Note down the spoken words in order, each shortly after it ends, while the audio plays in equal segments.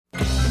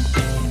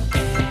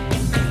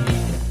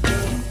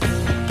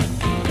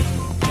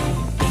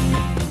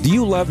Do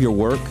you love your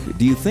work?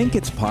 Do you think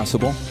it's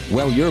possible?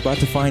 Well, you're about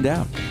to find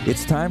out.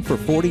 It's time for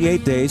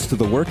 48 Days to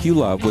the Work You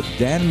Love with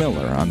Dan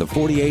Miller on the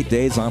 48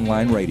 Days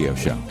Online Radio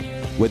Show.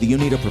 Whether you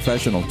need a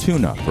professional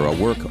tune-up or a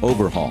work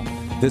overhaul,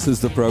 this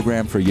is the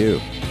program for you.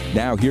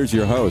 Now, here's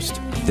your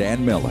host,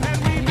 Dan Miller.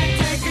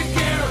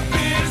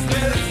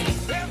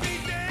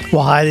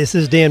 Well, hi, this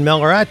is Dan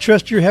Miller. I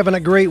trust you're having a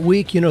great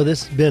week. You know,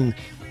 this has been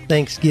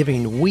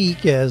Thanksgiving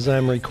week as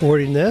I'm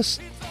recording this.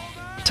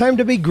 Time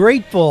to be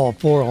grateful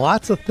for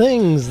lots of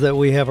things that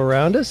we have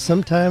around us.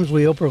 Sometimes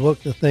we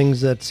overlook the things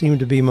that seem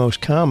to be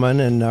most common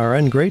and are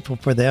ungrateful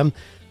for them.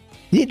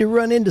 You need to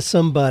run into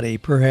somebody,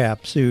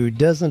 perhaps, who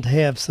doesn't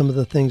have some of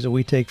the things that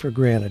we take for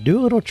granted. Do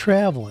a little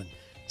traveling.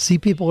 See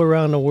people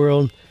around the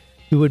world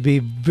who would be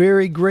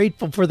very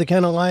grateful for the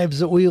kind of lives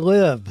that we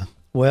live.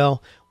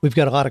 Well, we've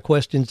got a lot of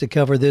questions to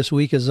cover this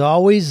week. As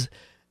always,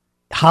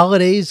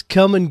 holidays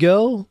come and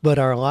go, but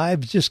our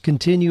lives just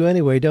continue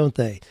anyway, don't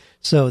they?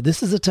 So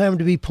this is a time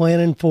to be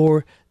planning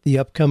for the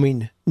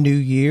upcoming new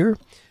year.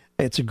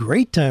 It's a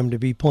great time to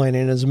be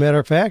planning. As a matter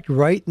of fact,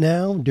 right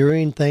now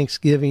during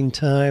Thanksgiving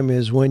time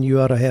is when you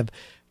ought to have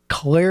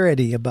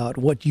clarity about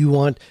what you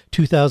want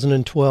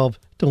 2012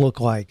 to look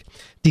like.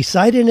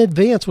 Decide in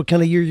advance what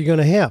kind of year you're going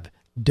to have.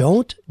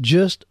 Don't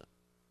just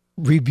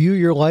review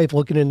your life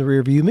looking in the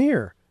rearview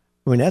mirror.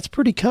 I mean, that's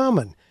pretty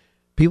common.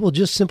 People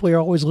just simply are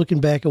always looking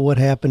back at what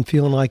happened,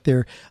 feeling like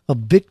they're a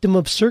victim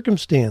of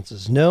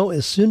circumstances. No,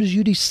 as soon as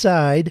you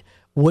decide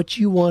what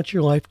you want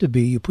your life to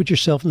be, you put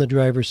yourself in the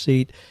driver's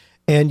seat,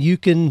 and you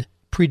can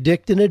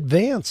predict in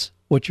advance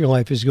what your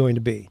life is going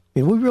to be. I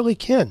mean, we really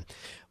can.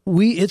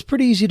 It's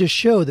pretty easy to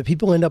show that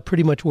people end up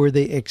pretty much where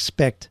they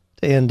expect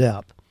to end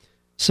up.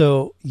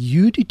 So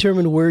you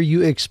determine where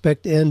you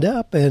expect to end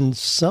up, and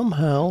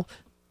somehow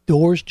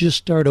doors just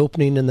start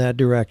opening in that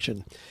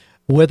direction,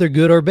 whether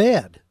good or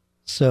bad.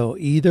 So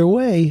either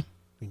way,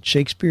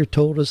 Shakespeare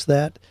told us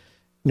that,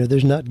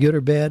 there's not good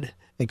or bad,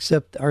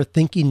 except our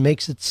thinking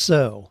makes it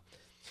so.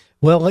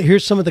 Well,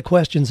 here's some of the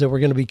questions that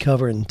we're going to be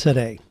covering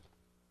today.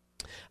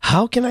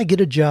 How can I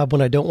get a job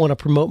when I don't want to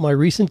promote my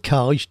recent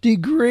college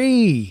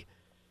degree?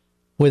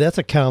 Well, that's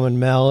a common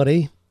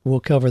malady. We'll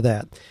cover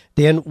that.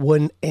 Dan,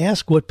 when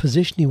asked what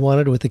position he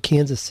wanted with the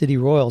Kansas City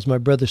Royals, my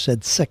brother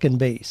said second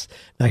base.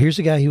 Now, here's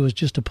a guy who was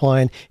just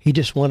applying. He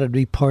just wanted to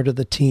be part of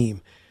the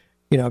team.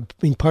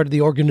 Being part of the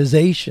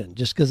organization,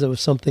 just because it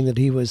was something that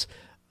he was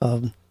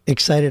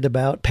excited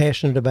about,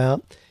 passionate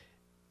about.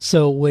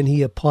 So when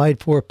he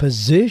applied for a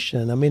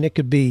position, it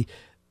could be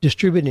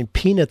distributing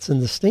peanuts in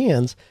the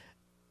stands,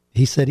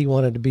 he said he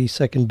wanted to be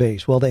second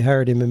base. Well, they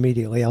hired him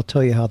immediately. I'll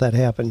tell you how that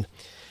happened.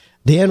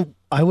 Dan,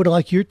 I would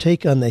like your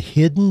take on the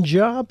hidden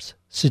jobs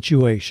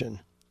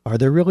situation. Are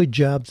there really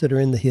jobs that are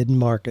in the hidden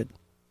market?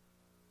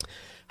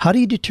 How do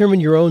you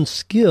determine your own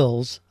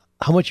skills,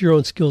 how much your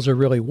own skills are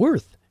really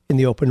worth in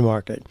the open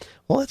market?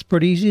 Well, that's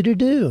pretty easy to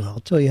do. I'll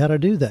tell you how to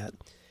do that.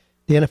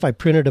 Dan, if I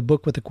printed a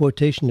book with a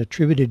quotation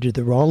attributed to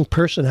the wrong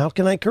person, how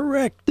can I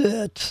correct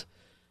it?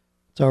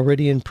 It's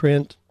already in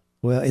print.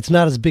 Well, it's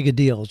not as big a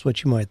deal as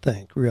what you might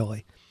think,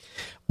 really.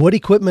 What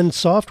equipment and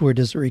software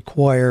does it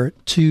require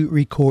to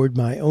record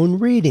my own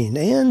reading?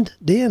 And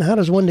Dan, how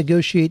does one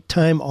negotiate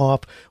time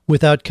off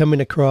without coming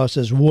across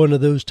as one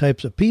of those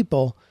types of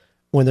people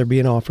when they're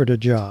being offered a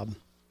job?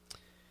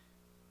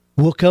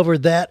 We'll cover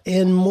that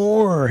and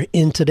more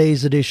in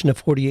today's edition of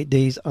 48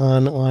 Days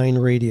Online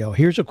Radio.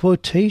 Here's a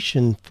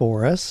quotation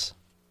for us.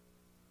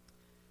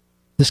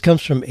 This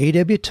comes from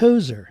A.W.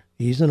 Tozer.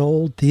 He's an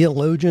old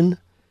theologian.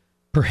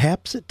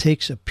 Perhaps it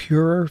takes a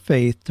purer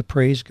faith to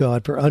praise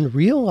God for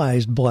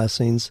unrealized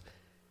blessings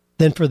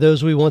than for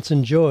those we once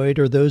enjoyed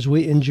or those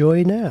we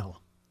enjoy now.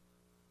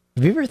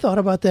 Have you ever thought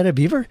about that? Have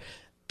you ever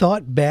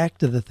thought back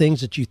to the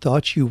things that you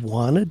thought you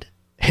wanted?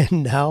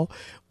 And now,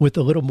 with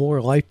a little more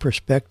life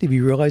perspective,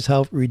 you realize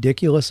how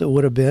ridiculous it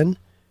would have been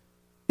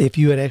if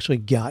you had actually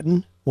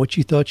gotten what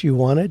you thought you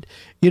wanted.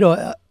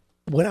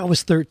 When I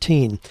was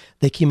 13,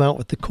 they came out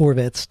with the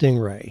Corvette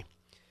Stingray.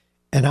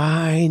 And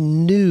I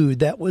knew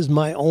that was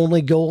my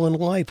only goal in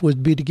life,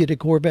 would be to get a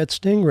Corvette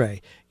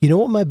Stingray. You know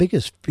what my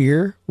biggest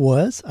fear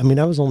was? I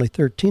was only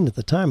 13 at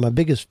the time. My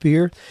biggest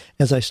fear,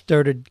 as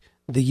the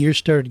years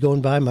started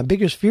going by, my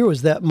biggest fear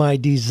was that my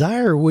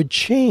desire would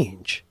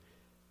change.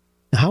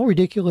 How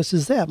ridiculous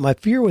is that? My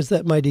fear was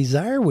that my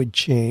desire would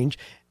change,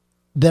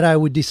 that I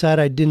would decide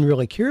I didn't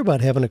really care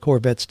about having a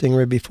Corvette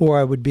Stingray before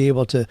I would be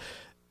able to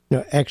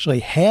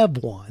actually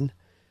have one.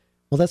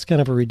 Well, that's kind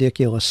of a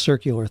ridiculous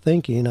circular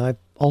thinking. I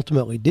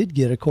ultimately did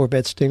get a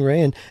Corvette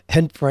Stingray,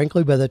 and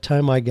frankly, by the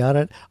time I got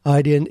it,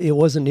 it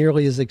wasn't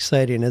nearly as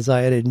exciting as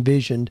I had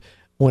envisioned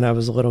when I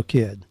was a little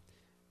kid.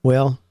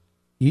 Well,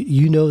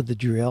 you know the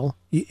drill.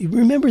 You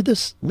remember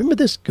this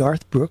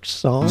Garth Brooks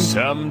song?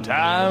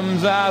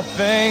 Sometimes I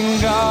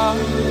thank God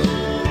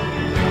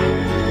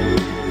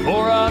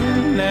for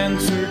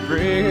unanswered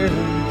prayers.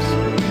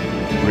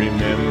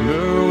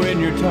 Remember when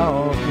you're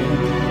talking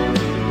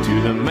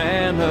to the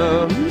man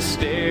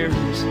upstairs,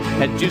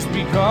 that just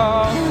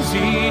because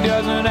he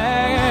doesn't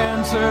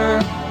answer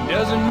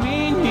doesn't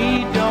mean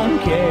he don't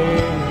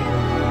care.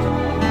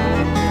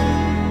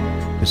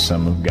 is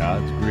some of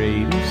God's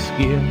greatest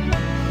gifts.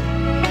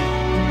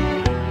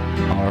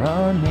 Our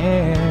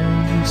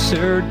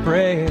unanswered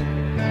prayer.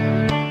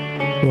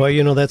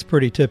 Well, that's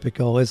pretty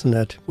typical, isn't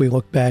it? We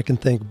look back and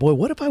think, boy,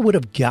 what if I would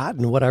have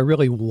gotten what I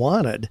really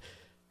wanted?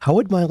 How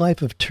would my life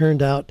have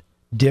turned out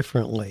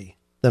differently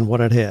than what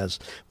it has?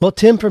 Well,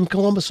 Tim from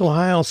Columbus,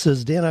 Ohio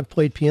says, Dan, I've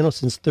played piano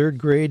since third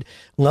grade.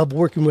 Love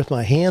working with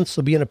my hands,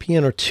 so being a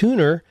piano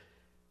tuner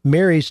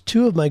marries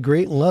two of my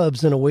great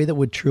loves in a way that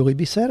would truly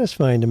be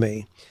satisfying to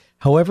me.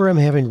 However, I'm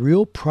having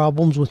real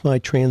problems with my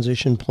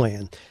transition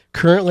plan.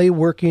 Currently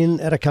working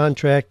at a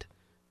contract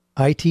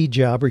IT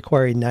job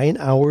requiring 9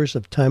 hours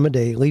of time a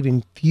day,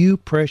 leaving few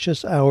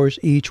precious hours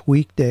each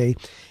weekday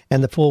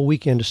and the full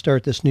weekend to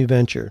start this new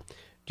venture.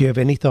 Do you have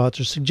any thoughts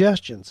or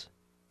suggestions?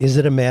 Is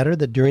it a matter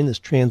that during this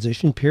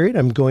transition period,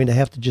 I'm going to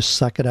have to just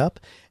suck it up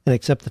and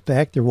accept the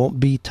fact there won't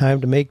be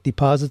time to make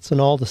deposits in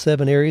all the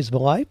 7 areas of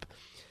life?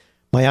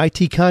 My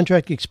IT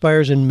contract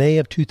expires in May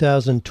of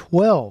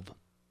 2012.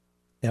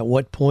 At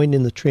what point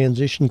in the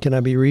transition can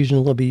I be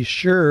reasonably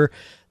sure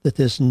that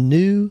this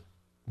new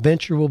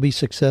venture will be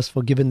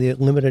successful given the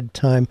limited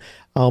time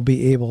I'll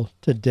be able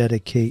to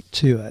dedicate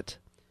to it?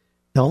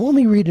 Now, let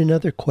me read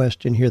another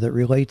question here that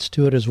relates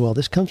to it as well.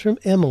 This comes from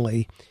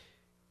Emily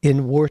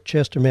in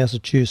Worcester,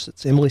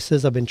 Massachusetts. Emily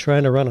says, I've been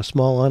trying to run a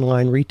small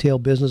online retail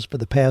business for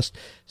the past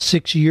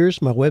 6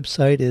 years. My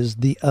website is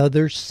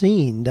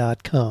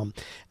theotherscene.com,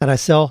 and I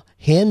sell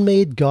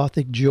handmade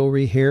Gothic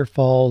jewelry, hair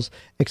falls,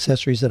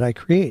 accessories that I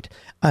create.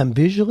 I'm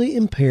visually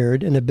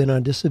impaired and have been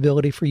on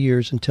disability for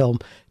years until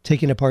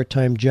taking a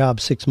part-time job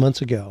 6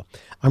 months ago.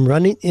 I'm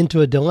running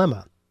into a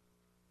dilemma.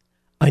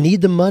 I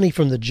need the money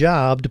from the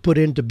job to put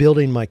into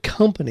building my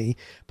company,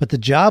 but the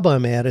job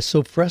I'm at is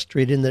so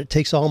frustrating that it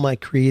takes all my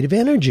creative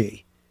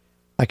energy.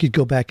 I could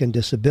go back on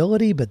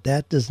disability, but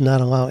that does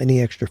not allow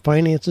any extra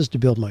finances to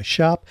build my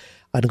shop.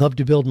 I'd love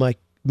to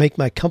make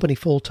my company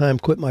full-time,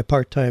 quit my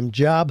part-time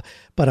job,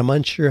 but I'm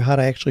unsure how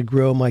to actually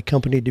grow my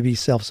company to be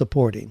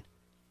self-supporting.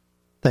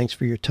 Thanks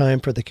for your time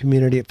for the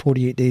community at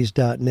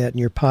 48days.net and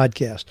your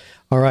podcast.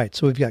 All right,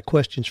 so we've got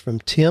questions from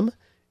Tim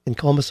in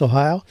Columbus,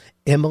 Ohio,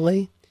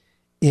 Emily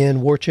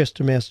in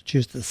Worcester,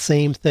 Massachusetts, the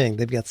same thing.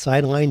 They've got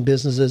sideline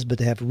businesses, but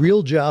they have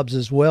real jobs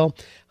as well.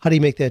 How do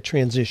you make that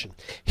transition?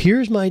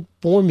 Here's my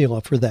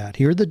formula for that.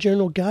 Here are the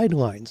general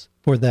guidelines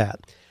for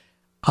that.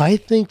 I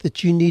think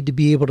that you need to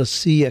be able to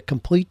see a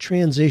complete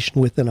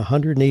transition within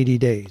 180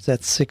 days.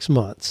 That's 6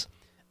 months.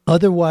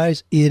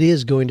 Otherwise, it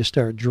is going to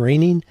start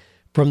draining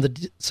from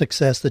the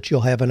success that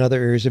you'll have in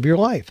other areas of your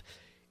life.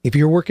 If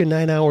you're working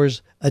 9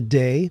 hours a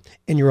day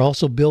and you're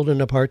also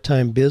building a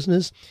part-time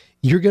business,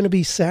 you're going to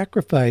be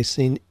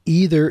sacrificing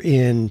either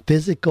in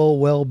physical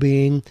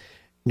well-being,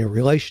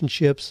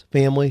 relationships,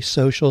 family,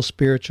 social,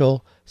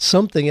 spiritual.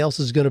 Something else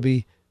is going to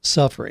be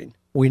suffering.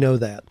 We know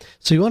that.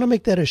 So you want to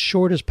make that as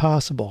short as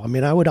possible. I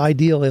mean, I would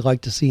ideally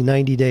like to see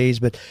 90 days,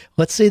 but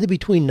let's say that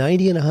between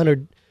 90 and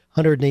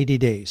 180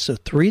 days. So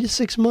 3 to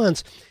 6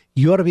 months,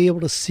 you ought to be able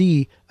to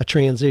see a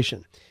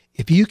transition.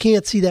 If you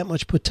can't see that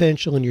much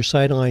potential in your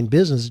sideline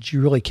business that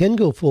you really can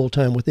go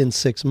full-time within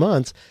 6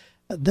 months,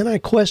 then I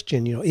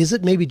question, is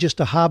it maybe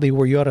just a hobby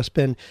where you ought to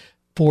spend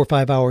 4 or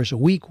 5 hours a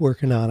week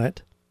working on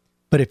it?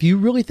 But if you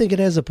really think it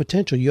has a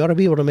potential, you ought to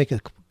be able to make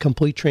a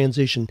complete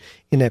transition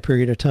in that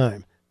period of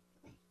time.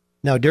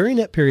 Now, during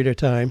that period of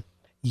time,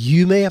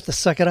 you may have to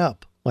suck it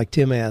up, like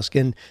Tim asked,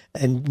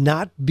 and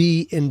not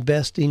be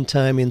investing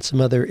time in some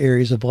other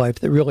areas of life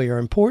that really are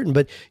important,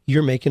 but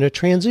you're making a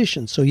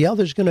transition. So yeah,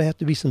 there's going to have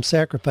to be some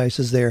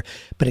sacrifices there,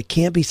 but it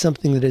can't be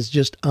something that is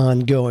just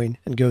ongoing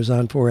and goes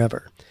on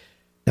forever.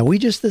 Now, we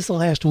just this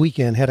last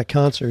weekend had a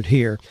concert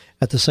here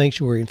at the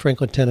Sanctuary in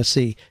Franklin,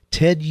 Tennessee.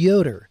 Ted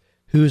Yoder,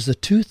 who is the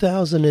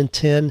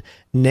 2010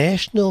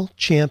 national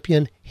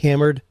champion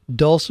hammered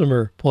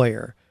dulcimer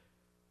player,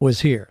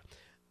 was here.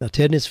 Now,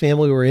 Ted and his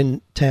family were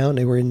in town.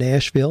 They were in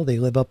Nashville. They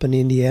live up in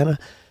Indiana,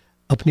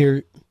 up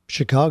near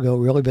Chicago,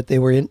 really, but they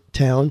were in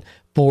town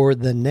for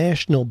the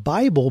National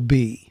Bible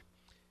Bee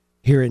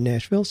here in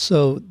Nashville.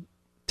 So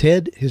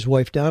Ted, his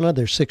wife Donna,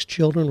 their 6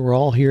 children were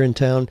all here in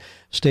town,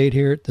 stayed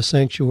here at the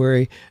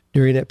Sanctuary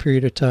during that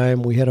period of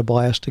time. We had a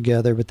blast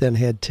together, but then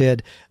had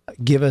Ted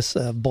bless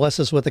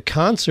us with a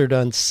concert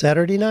on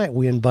Saturday night.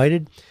 We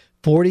invited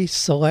 40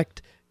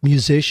 select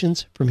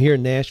musicians from here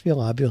in Nashville.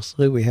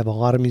 Obviously, we have a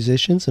lot of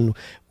musicians, and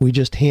we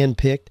just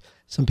handpicked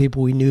some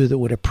people we knew that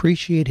would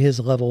appreciate his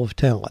level of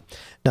talent.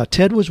 Now,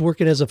 Ted was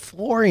working as a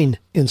flooring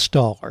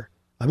installer.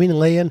 I mean,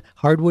 laying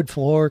hardwood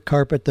floor,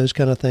 carpet, those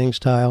kind of things,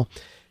 tile.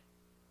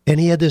 And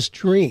he had this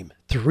dream.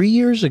 3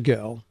 years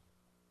ago,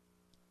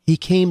 he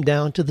came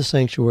down to the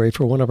Sanctuary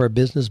for one of our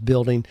business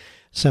building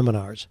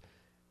seminars,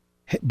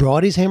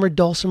 brought his hammered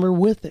dulcimer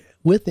with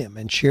him,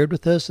 and shared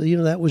with us,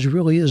 that was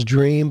really his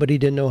dream, but he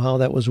didn't know how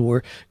that was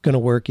going to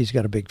work. He's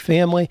got a big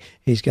family.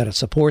 He's got to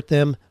support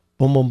them.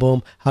 Boom, boom,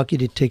 boom. How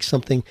could you take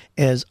something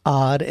as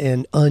odd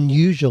and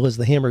unusual as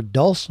the hammered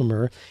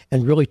dulcimer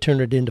and really turn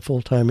it into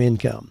full-time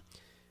income?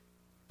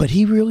 But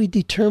he really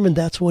determined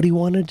that's what he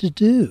wanted to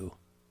do.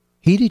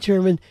 He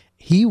determined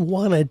he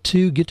wanted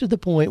to get to the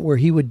point where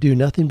he would do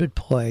nothing but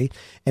play,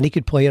 and he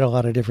could play at a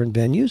lot of different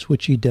venues,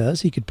 which he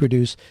does. He could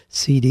produce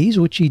CDs,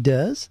 which he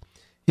does.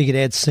 He could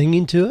add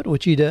singing to it,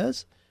 which he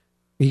does.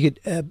 He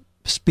could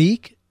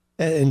speak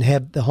and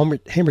have the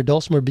hammered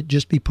dulcimer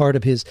just be part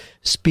of his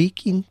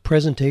speaking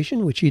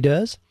presentation, which he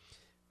does.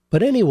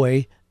 But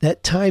anyway,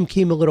 that time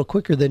came a little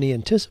quicker than he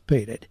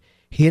anticipated.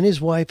 He and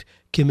his wife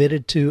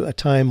committed to a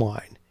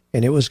timeline,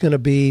 and it was going to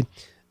be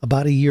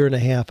about 1.5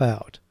 years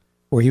out,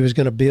 where he was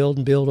going to build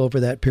and build over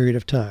that period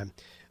of time.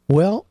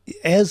 Well,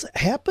 as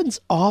happens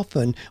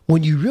often,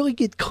 when you really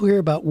get clear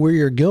about where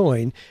you're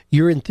going,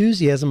 your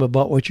enthusiasm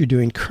about what you're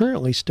doing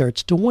currently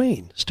starts to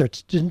wane,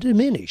 starts to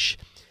diminish.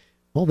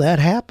 Well, that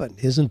happened.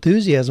 His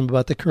enthusiasm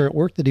about the current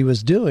work that he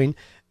was doing,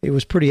 it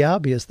was pretty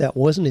obvious that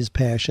wasn't his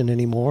passion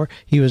anymore.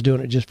 He was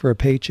doing it just for a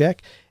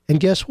paycheck. And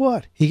guess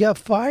what? He got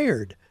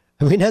fired.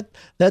 I mean,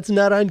 that's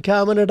not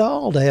uncommon at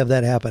all to have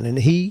that happen. And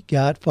he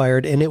got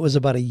fired, and it was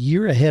about 1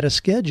 year ahead of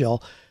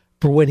schedule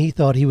for when he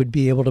thought he would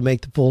be able to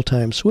make the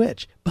full-time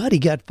switch. But he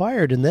got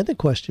fired, and then the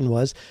question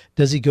was,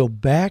 does he go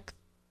back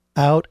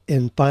out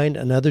and find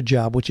another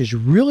job, which is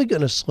really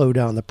going to slow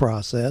down the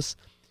process,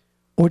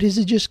 or does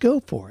he just go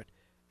for it?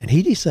 And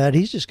he decided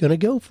he's just going to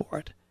go for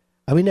it.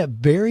 I mean, that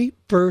very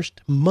first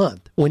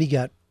month when he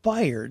got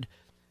fired,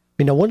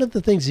 one of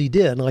the things he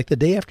did, like the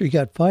day after he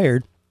got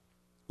fired,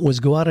 was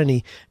go out and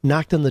he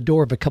knocked on the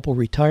door of a couple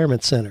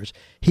retirement centers.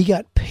 He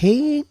got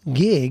paying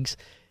gigs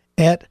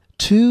at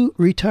 2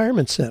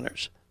 retirement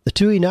centers. The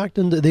 2 he knocked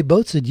on, they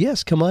both said,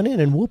 yes, come on in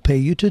and we'll pay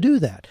you to do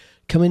that.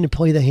 Come in and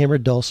play the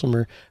hammered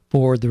dulcimer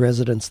for the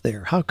residents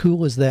there. How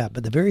cool is that?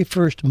 But the very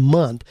first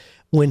month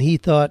when he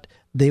thought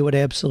they would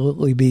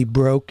absolutely be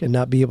broke and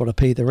not be able to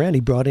pay the rent,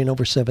 he brought in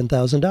over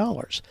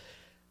 $7,000.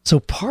 So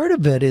part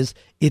of it is,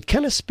 it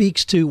kind of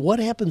speaks to what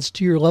happens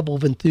to your level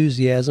of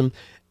enthusiasm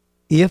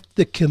if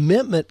the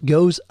commitment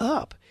goes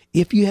up.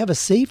 If you have a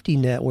safety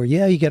net where,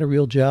 you got a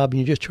real job and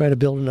you're just trying to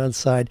build it on the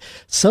side,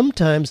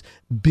 sometimes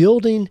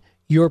building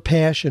your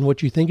passion,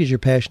 what you think is your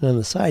passion on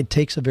the side,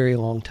 takes a very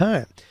long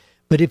time.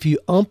 But if you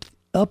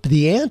up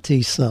the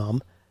ante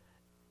some,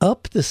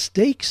 up the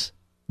stakes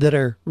that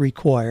are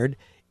required,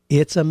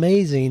 it's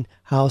amazing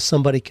how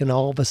somebody can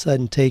all of a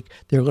sudden take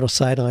their little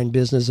sideline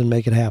business and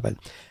make it happen.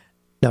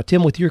 Now,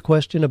 Tim, with your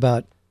question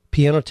about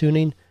piano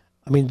tuning,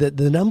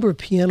 the number of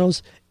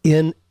pianos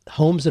in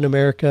homes in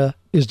America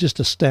is just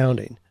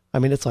astounding.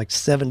 It's like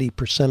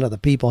 70% of the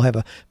people have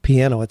a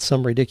piano at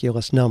some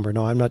ridiculous number.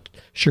 No, I'm not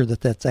sure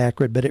that that's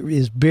accurate, but it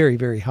is very,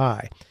 very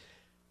high.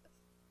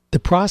 The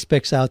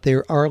prospects out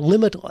there are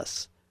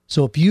limitless.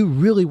 So if you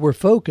really were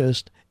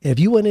focused, if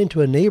you went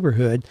into a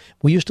neighborhood,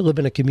 we used to live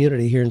in a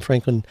community here in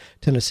Franklin,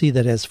 Tennessee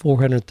that has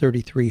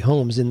 433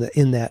 homes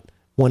in that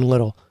one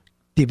little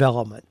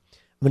development.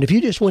 If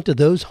you just went to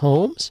those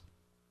homes,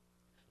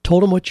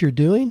 told them what you're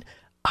doing,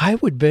 I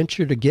would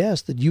venture to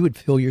guess that you would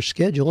fill your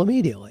schedule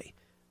immediately,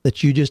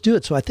 that you just do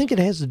it. So I think it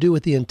has to do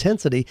with the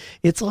intensity.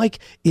 It's like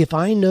if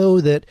I know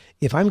that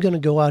if I'm going to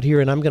go out here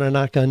and I'm going to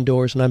knock on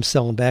doors and I'm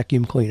selling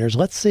vacuum cleaners,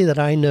 let's say that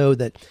I know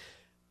that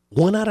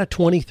 1 out of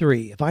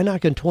 23, if I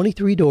knock on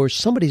 23 doors,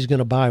 somebody's going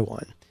to buy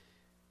one.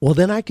 Well,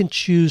 then I can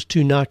choose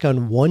to knock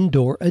on 1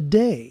 door a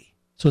day.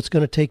 So it's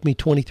going to take me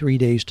 23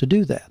 days to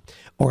do that.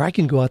 Or I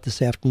can go out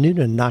this afternoon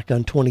and knock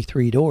on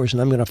 23 doors,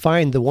 and I'm going to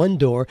find the 1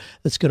 door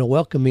that's going to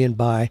welcome me and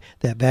buy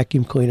that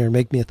vacuum cleaner and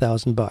make me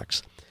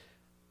 $1,000.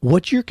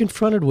 What you're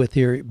confronted with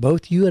here,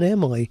 both you and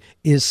Emily,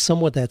 is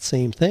somewhat that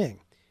same thing.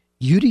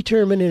 You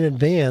determine in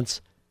advance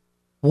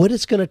what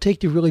it's going to take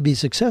to really be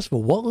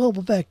successful. What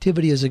level of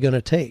activity is it going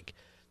to take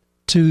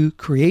to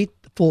create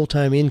the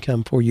full-time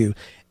income for you?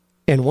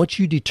 And once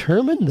you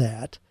determine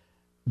that,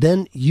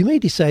 then you may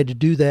decide to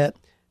do that,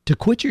 to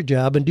quit your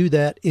job and do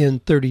that in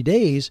 30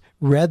 days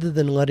rather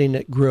than letting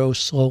it grow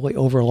slowly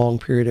over a long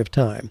period of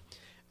time.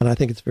 And I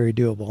think it's very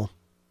doable.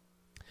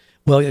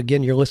 Well,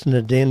 again, you're listening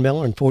to Dan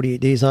Miller on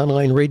 48 Days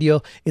Online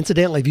Radio.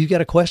 Incidentally, if you've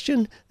got a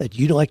question that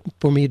you'd like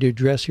for me to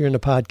address here in the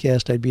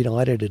podcast, I'd be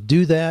delighted to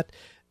do that.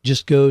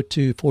 Just go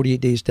to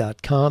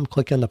 48days.com,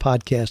 click on the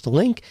podcast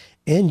link,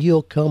 and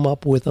you'll come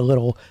up with a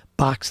little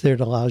box there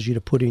that allows you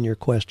to put in your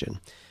question.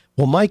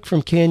 Well, Mike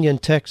from Canyon,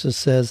 Texas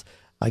says,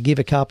 I gave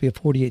a copy of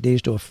 48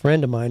 Days to a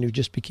friend of mine who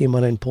just became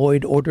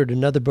unemployed, ordered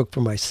another book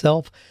for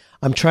myself.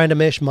 I'm trying to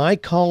mesh my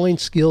calling,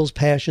 skills,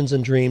 passions,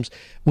 and dreams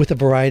with a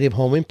variety of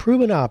home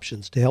improvement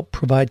options to help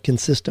provide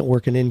consistent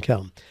work and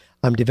income.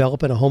 I'm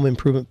developing a home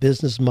improvement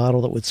business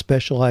model that would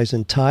specialize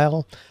in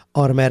tile,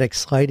 automatic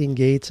sliding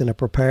gates, and a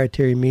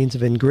proprietary means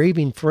of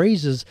engraving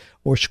phrases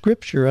or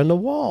scripture on the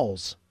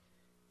walls.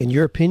 In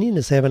your opinion,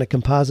 is having a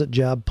composite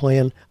job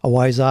plan a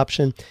wise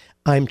option?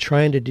 I'm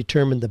trying to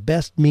determine the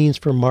best means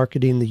for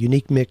marketing the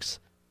unique mix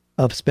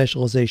of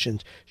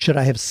specializations. Should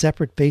I have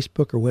separate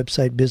Facebook or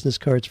website business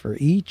cards for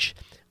each?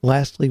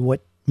 Lastly,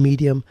 what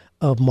medium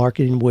of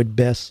marketing would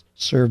best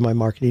serve my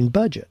marketing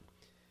budget?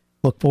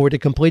 Look forward to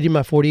completing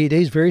my 48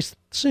 days very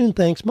soon.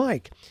 Thanks,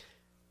 Mike.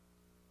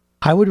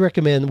 I would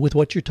recommend with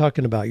what you're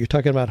talking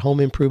about home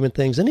improvement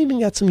things and even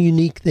got some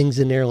unique things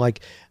in there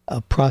like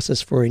a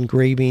process for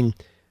engraving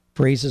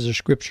phrases of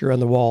scripture on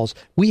the walls.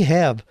 We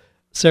have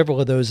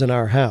several of those in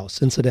our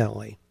house,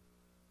 incidentally.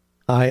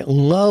 I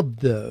love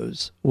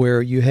those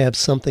where you have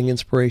something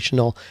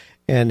inspirational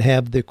and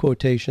have the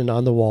quotation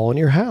on the wall in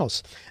your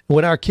house.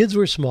 When our kids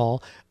were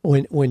small,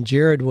 when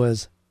Jared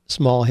was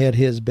small, had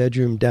his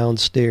bedroom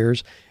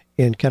downstairs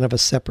in kind of a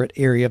separate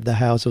area of the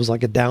house. It was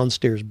like a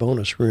downstairs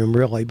bonus room,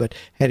 really, but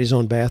had his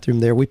own bathroom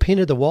there. We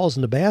painted the walls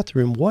in the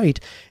bathroom white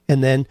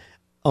and then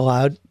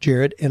allowed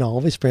Jared and all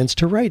of his friends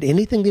to write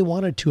anything they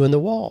wanted to on the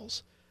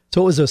walls.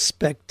 So it was a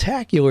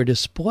spectacular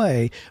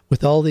display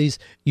with all these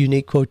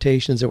unique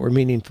quotations that were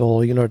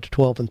meaningful, to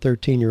 12 and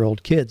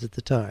 13-year-old kids at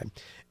the time.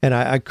 And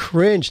I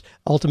cringed.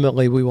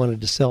 Ultimately, we wanted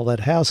to sell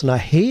that house, and I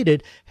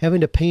hated having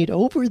to paint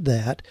over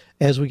that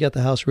as we got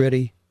the house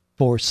ready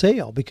for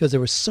sale because there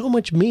was so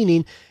much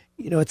meaning,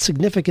 at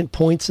significant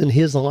points in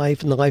his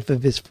life and the life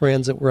of his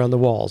friends that were on the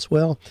walls.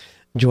 Well,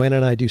 Joanna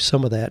and I do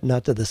some of that,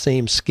 not to the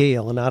same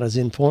scale and not as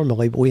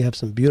informally, but we have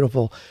some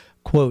beautiful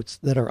quotes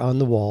that are on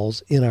the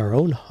walls in our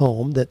own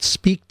home that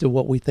speak to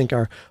what we think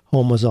our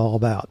home was all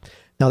about.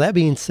 Now, that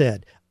being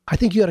said, I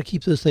think you ought to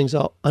keep those things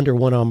all under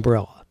one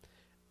umbrella.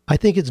 I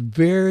think it's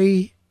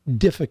very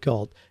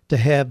difficult to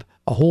have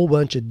a whole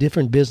bunch of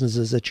different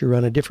businesses that you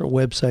run, different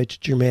websites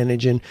that you're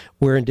managing,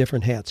 wearing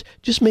different hats.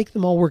 Just make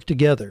them all work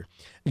together.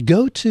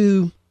 Go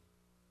to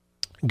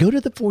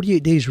the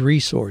 48 Days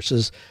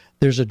resources.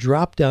 There's a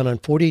drop down on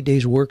 48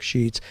 Days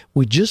worksheets.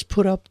 We just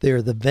put up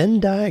there the Venn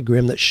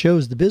diagram that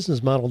shows the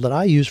business model that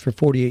I use for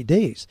 48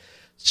 Days.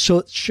 So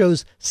it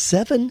shows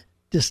 7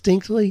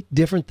 distinctly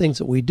different things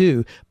that we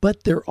do,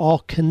 but they're all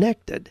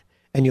connected.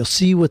 And you'll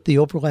see with the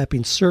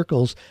overlapping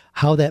circles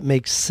how that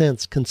makes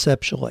sense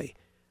conceptually.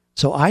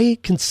 So I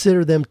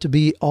consider them to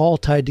be all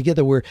tied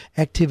together where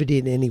activity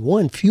in any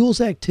one fuels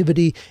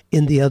activity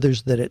in the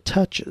others that it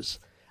touches.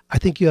 I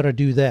think you ought to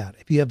do that.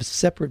 If you have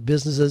separate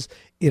businesses,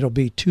 it'll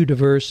be too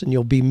diverse and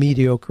you'll be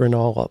mediocre in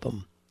all of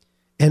them.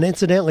 And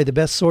incidentally, the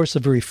best source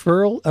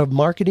of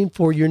marketing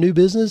for your new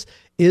business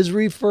is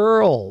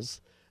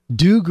referrals.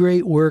 Do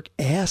great work.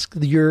 Ask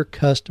your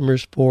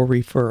customers for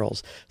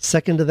referrals.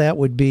 Second to that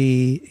would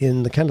be,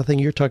 in the kind of thing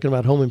you're talking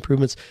about, home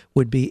improvements,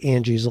 would be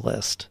Angie's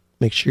List.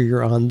 Make sure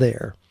you're on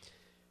there.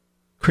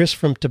 Chris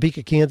from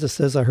Topeka, Kansas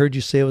says, I heard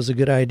you say it was a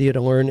good idea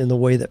to learn in the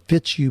way that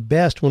fits you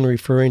best when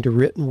referring to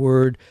written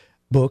word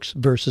books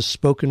versus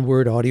spoken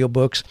word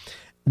audiobooks.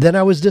 Then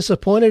I was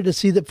disappointed to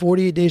see that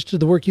 48 Days to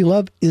the Work You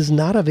Love is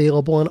not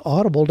available on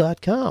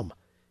audible.com.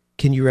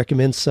 Can you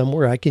recommend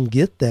somewhere I can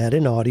get that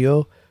in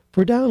audio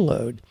for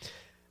download?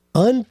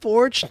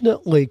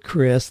 Unfortunately,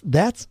 Chris,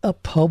 that's a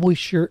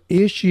publisher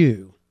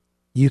issue.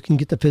 You can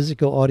get the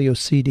physical audio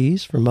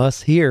CDs from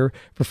us here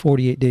for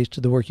 48 Days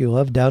to the Work You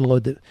Love,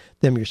 download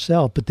them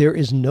yourself, but there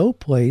is no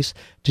place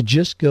to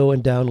just go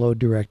and download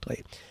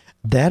directly.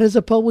 That is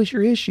a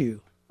publisher issue.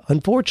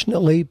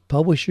 Unfortunately,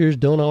 publishers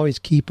don't always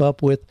keep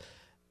up with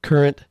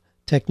current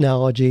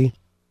technology.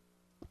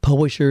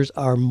 Publishers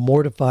are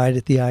mortified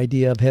at the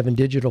idea of having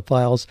digital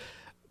files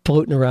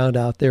floating around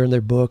out there in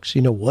their books.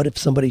 What if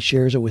somebody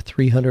shares it with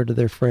 300 of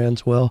their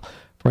friends? Well,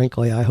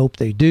 frankly, I hope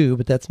they do,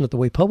 but that's not the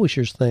way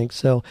publishers think.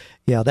 So,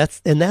 yeah,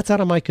 that's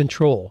out of my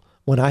control.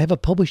 When I have a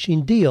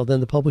publishing deal, then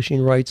the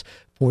publishing rights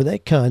for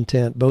that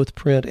content, both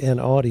print and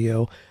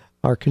audio,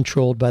 are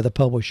controlled by the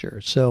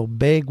publisher. So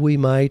beg we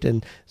might,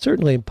 and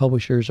certainly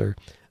publishers are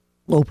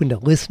open to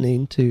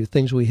listening to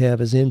things we have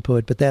as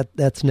input, but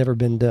that's never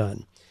been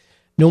done.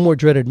 No More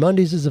Dreaded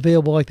Mondays is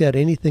available like that.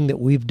 Anything that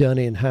we've done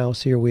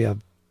in-house here, we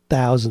have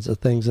thousands of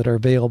things that are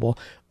available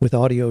with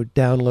audio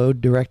download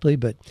directly,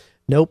 but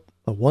nope,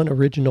 a one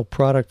original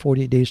product,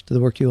 48 Days to the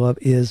Work You Love,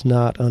 is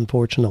not,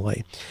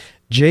 unfortunately.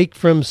 Jake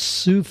from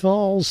Sioux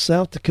Falls,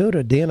 South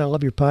Dakota. Dan, I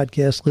love your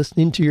podcast.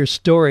 Listening to your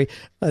story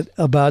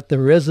about the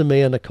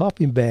resume and the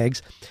coffee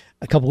bags.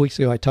 A couple weeks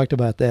ago, I talked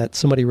about that.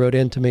 Somebody wrote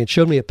in to me and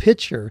showed me a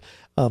picture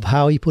of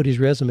how he put his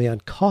resume on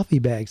coffee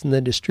bags and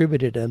then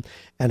distributed them,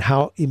 and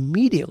how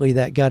immediately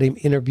that got him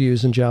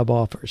interviews and job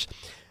offers.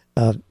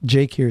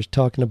 Jake here is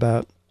talking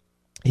about,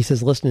 he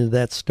says, listening to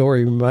that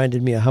story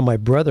reminded me of how my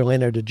brother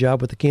landed a job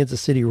with the Kansas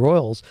City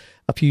Royals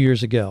a few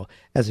years ago.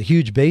 As a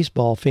huge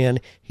baseball fan,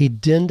 he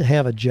didn't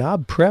have a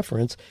job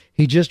preference.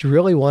 He just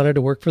really wanted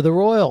to work for the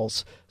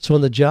Royals. So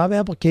in the job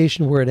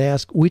application where it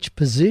asked which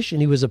position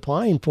he was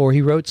applying for,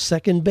 he wrote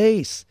second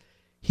base.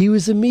 He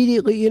was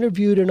immediately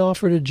interviewed and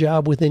offered a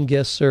job within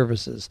guest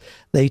services.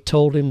 They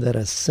told him that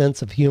a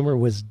sense of humor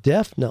was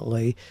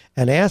definitely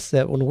an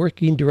asset when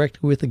working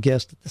directly with a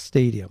guest at the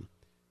stadium.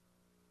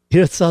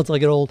 It sounds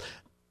like an old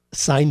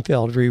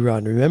Seinfeld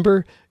rerun.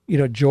 Remember,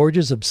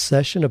 George's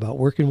obsession about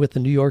working with the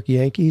New York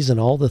Yankees and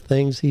all the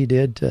things he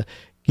did to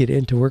get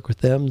in to work with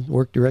them,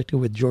 work directly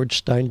with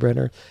George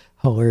Steinbrenner.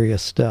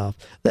 Hilarious stuff.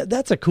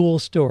 That's a cool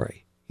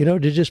story, to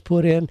just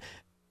put in.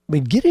 I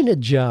mean, getting a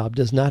job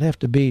does not have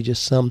to be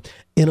just some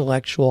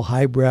intellectual,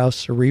 highbrow,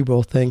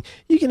 cerebral thing.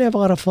 You can have a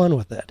lot of fun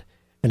with it.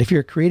 And if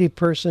you're a creative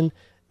person,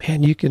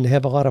 man, you can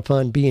have a lot of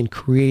fun being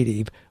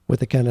creative with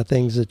the kind of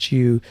things that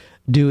you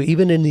do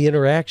even in the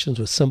interactions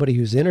with somebody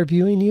who's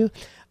interviewing you.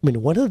 I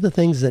mean, one of the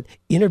things that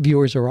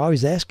interviewers are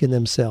always asking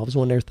themselves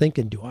when they're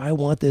thinking, do I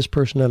want this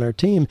person on our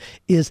team,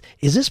 is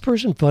this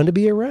person fun to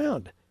be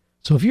around?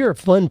 So if you're a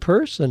fun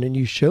person and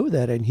you show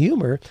that in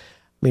humor,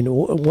 I mean,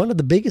 one of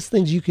the biggest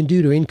things you can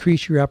do to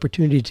increase your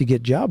opportunity to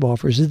get job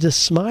offers is to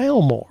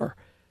smile more.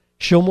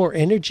 Show more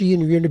energy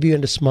in your interview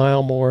and to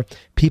smile more.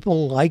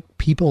 People like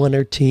people on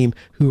their team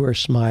who are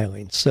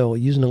smiling. So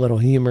using a little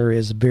humor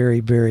is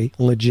very, very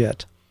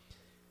legit.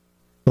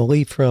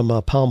 Lee from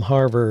Palm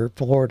Harbor,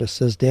 Florida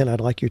says, Dan,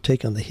 I'd like your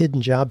take on the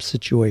hidden job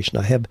situation.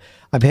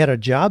 I've had a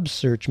job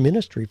search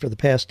ministry for the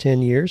past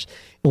 10 years,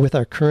 and with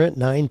our current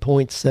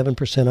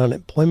 9.7%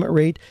 unemployment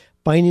rate,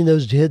 finding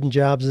those hidden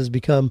jobs has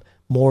become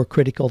more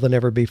critical than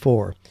ever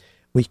before.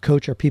 We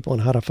coach our people on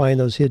how to find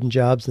those hidden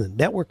jobs in the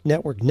network,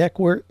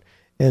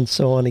 and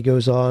so on. He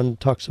goes on,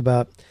 talks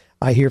about,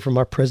 I hear from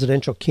our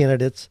presidential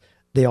candidates,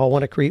 they all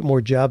want to create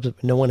more jobs,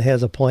 but no one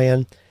has a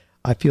plan.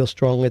 I feel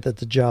strongly that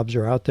the jobs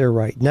are out there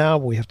right now.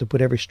 We have to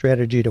put every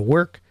strategy to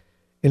work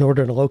in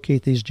order to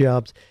locate these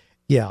jobs.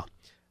 Yeah.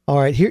 All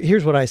right,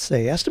 here's what I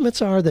say. Estimates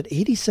are that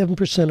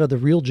 87% of the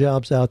real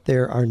jobs out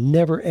there are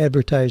never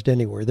advertised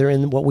anywhere. They're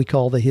in what we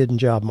call the hidden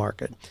job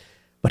market.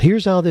 But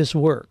here's how this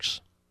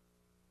works.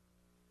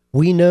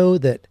 We know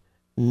that,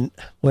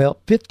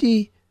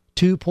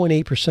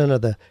 52.8%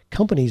 of the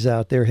companies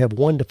out there have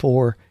 1 to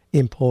 4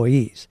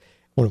 employees.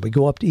 When we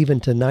go up to even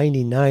to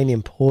 99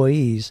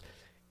 employees,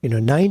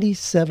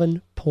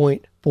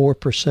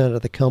 97.4%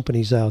 of the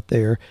companies out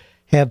there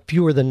have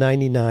fewer than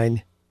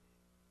 99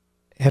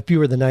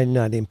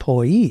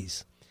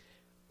 employees.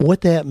 What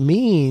that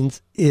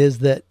means is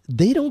that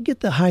they don't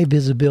get the high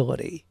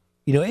visibility.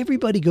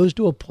 Everybody goes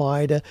to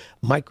apply to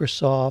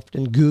Microsoft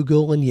and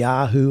Google and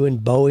Yahoo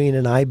and Boeing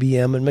and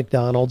IBM and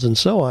McDonald's and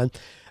so on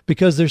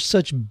because they're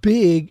such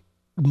big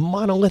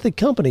monolithic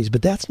companies,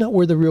 but that's not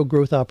where the real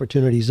growth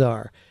opportunities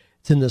are.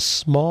 It's in the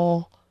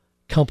small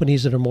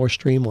companies that are more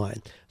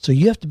streamlined. So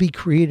you have to be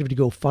creative to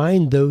go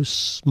find those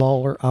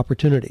smaller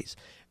opportunities.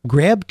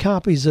 Grab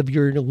copies of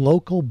your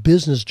local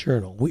business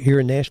journal. Here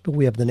in Nashville,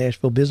 we have the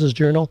Nashville Business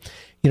Journal.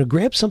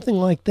 Grab something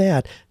like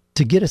that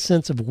to get a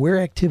sense of where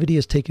activity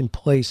has taken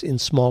place in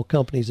small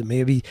companies that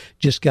maybe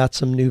just got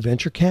some new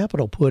venture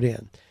capital put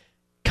in.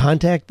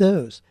 Contact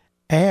those.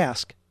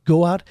 Ask.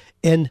 Go out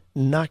and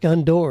knock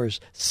on doors.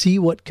 See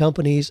what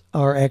companies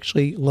are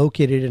actually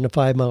located in a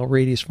 5-mile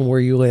radius from where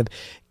you live.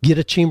 Get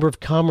a Chamber of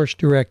Commerce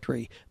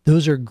directory.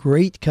 Those are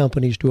great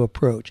companies to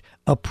approach.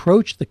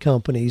 Approach the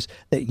companies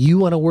that you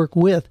want to work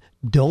with.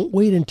 Don't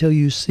wait until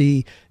you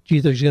see,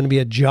 there's going to be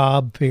a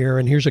job fair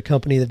and here's a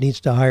company that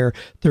needs to hire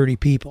 30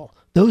 people.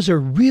 Those are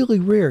really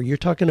rare. You're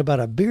talking about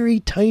a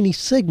very tiny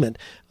segment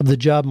of the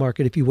job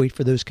market if you wait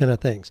for those kind of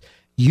things.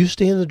 You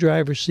stay in the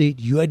driver's seat.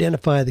 You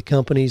identify the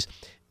companies.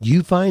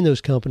 You find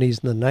those companies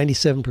in the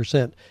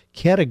 97%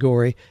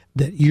 category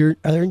that you're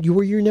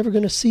never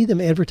going to see them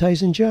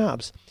advertising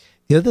jobs.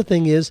 The other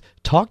thing is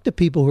talk to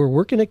people who are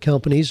working at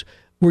companies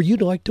where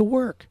you'd like to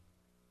work.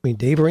 I mean,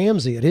 Dave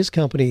Ramsey at his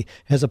company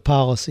has a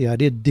policy. I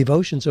did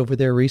devotions over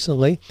there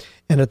recently,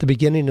 and at the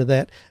beginning of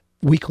that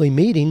weekly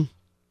meeting,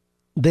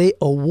 they have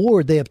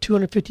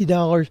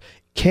 $250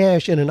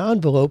 cash in an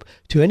envelope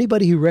to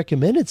anybody who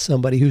recommended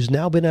somebody who's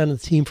now been on the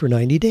team for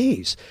 90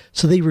 days.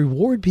 So they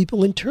reward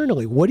people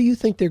internally. What do you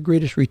think their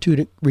greatest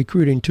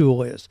recruiting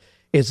tool is?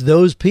 It's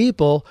those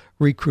people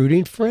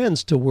recruiting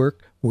friends to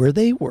work where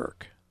they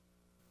work.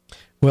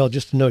 Well,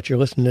 just a note, you're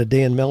listening to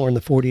Dan Miller in the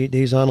 48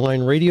 Days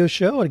Online Radio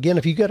Show. And again,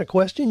 if you've got a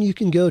question, you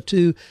can go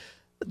to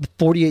the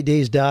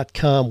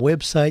 48days.com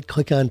website,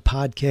 click on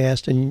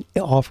podcast, and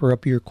offer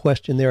up your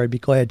question there. I'd be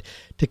glad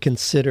to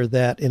consider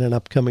that in an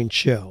upcoming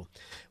show.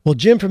 Well,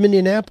 Jim from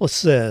Indianapolis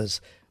says,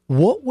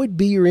 what would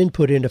be your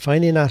input into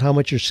finding out how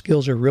much your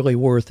skills are really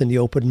worth in the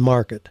open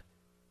market?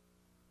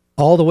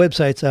 All the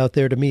websites out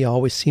there to me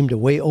always seem to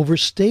way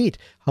overstate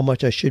how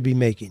much I should be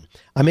making.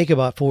 I make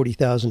about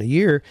 $40,000 a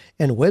year,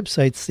 and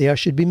websites say I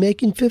should be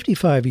making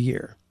 $55,000 a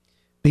year.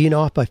 Being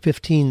off by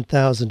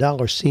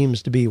 $15,000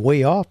 seems to be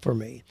way off for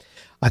me.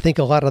 I think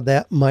a lot of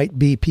that might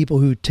be people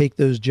who take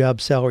those job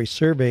salary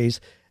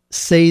surveys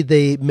say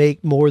they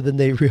make more than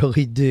they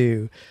really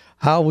do.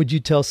 How would you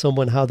tell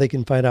someone how they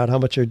can find out how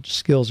much their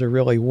skills are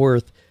really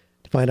worth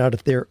to find out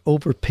if they're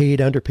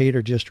overpaid, underpaid,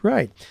 or just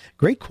right?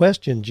 Great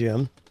question,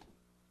 Jim.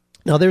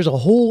 Now, there's a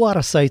whole lot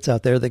of sites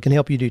out there that can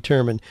help you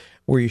determine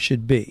where you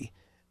should be.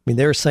 I mean,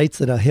 there are sites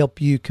that help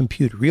you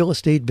compute real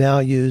estate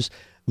values,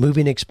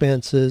 moving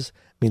expenses.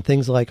 I mean,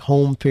 things like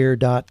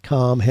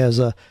homefair.com has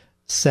a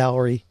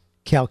salary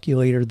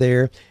calculator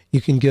there.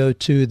 You can go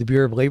to the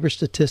Bureau of Labor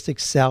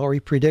Statistics Salary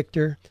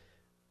Predictor,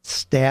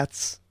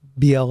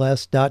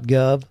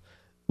 statsbls.gov.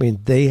 I mean,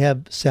 they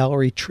have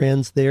salary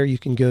trends there. You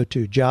can go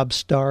to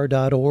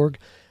jobstar.org,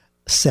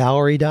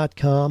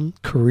 salary.com,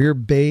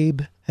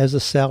 CareerBabe has a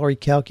salary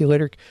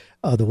calculator.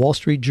 The Wall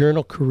Street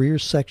Journal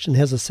careers section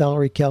has a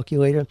salary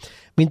calculator.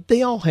 I mean,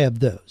 they all have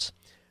those.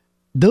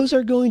 Those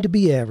are going to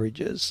be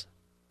averages,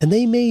 and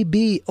they may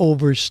be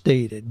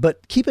overstated.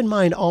 But keep in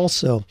mind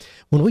also,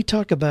 when we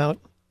talk about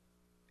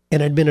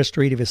an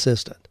administrative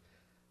assistant.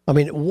 I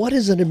mean, what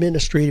is an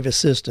administrative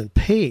assistant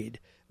paid?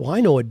 Well,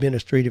 I know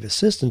administrative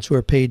assistants who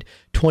are paid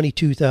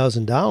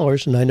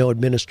 $22,000, and I know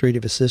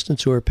administrative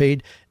assistants who are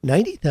paid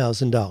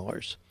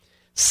 $90,000.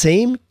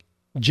 Same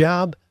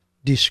job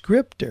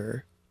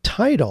descriptor,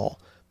 title,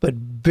 but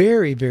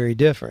very, very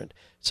different.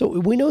 So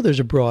we know there's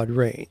a broad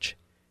range.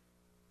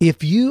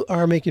 If you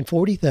are making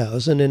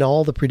 $40,000 and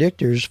all the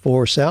predictors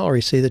for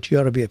salary say that you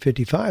ought to be at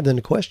 $55,000, then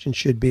the question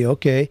should be,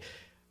 okay,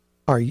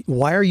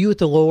 why are you at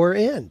the lower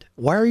end?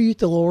 Why are you at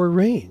the lower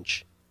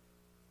range?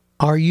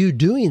 Are you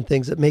doing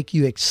things that make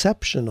you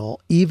exceptional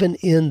even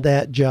in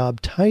that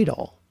job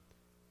title?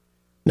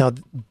 Now,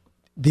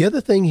 the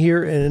other thing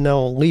here, and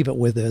I'll leave it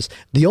with this,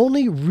 the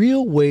only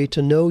real way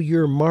to know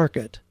your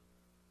market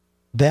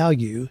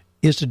value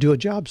is to do a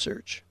job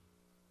search.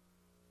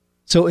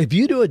 So if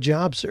you do a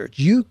job search,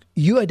 you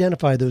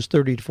identify those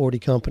 30 to 40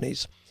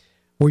 companies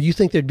where you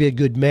think there'd be a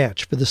good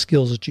match for the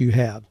skills that you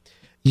have.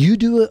 You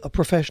do a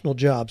professional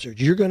job search.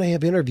 You're going to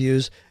have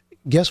interviews.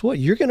 Guess what?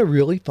 You're going to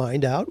really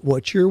find out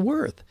what you're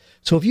worth.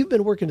 So if you've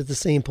been working at the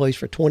same place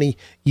for 20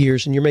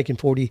 years and you're making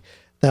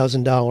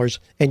 $40,000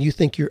 and you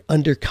think you're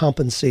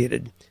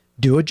undercompensated,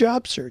 do a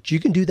job search. You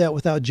can do that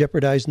without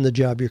jeopardizing the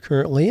job you're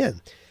currently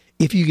in.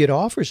 If you get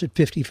offers at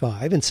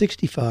 55 and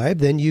 65,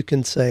 then you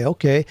can say,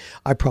 okay,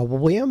 I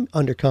probably am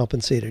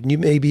undercompensated. And you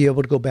may be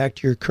able to go back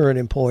to your current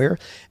employer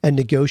and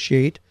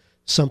negotiate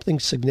something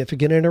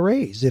significant in a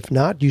raise. If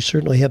not, you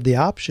certainly have the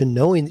option,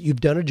 knowing that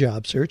you've done a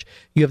job search,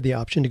 you have the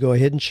option to go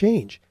ahead and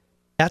change.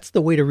 That's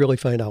the way to really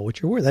find out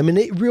what you're worth. I mean,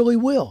 it really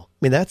will. I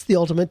mean, that's the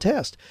ultimate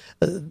test.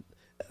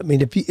 I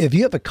mean, if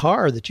you have a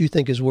car that you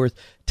think is worth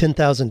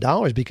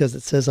 $10,000 because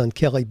it says on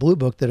Kelley Blue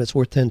Book that it's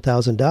worth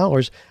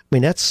 $10,000, I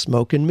mean, that's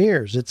smoke and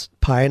mirrors. It's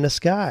pie in the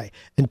sky.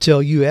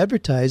 Until you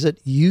advertise it,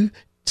 you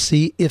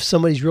see if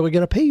somebody's really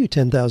going to pay you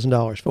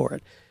 $10,000 for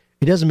it.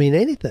 It doesn't mean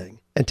anything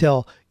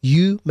until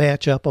you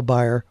match up a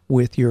buyer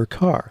with your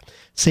car.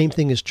 Same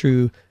thing is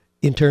true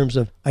in terms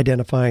of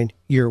identifying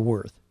your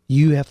worth.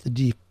 You have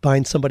to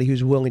find somebody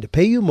who's willing to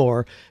pay you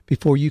more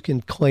before you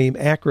can claim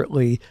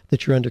accurately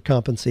that you're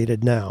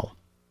undercompensated now.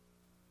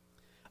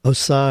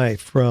 Osai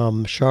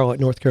from Charlotte,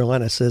 North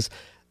Carolina says,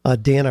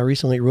 Dan, I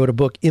recently wrote a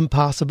book,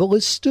 Impossible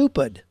is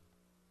Stupid.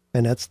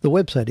 And that's the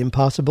website,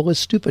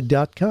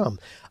 impossibleisstupid.com.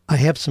 I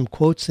have some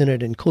quotes in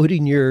it,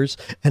 including yours.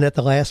 And at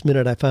the last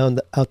minute, I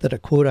found out that a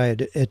quote I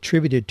had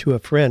attributed to a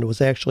friend was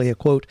actually a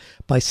quote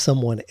by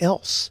someone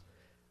else.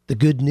 The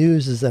good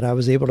news is that I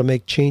was able to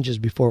make changes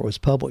before it was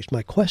published.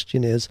 My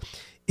question is,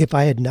 if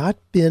I had not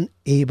been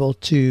able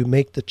to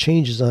make the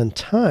changes on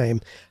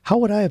time, how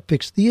would I have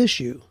fixed the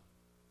issue?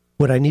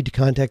 Would I need to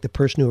contact the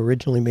person who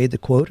originally made the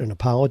quote and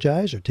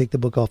apologize or take the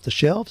book off the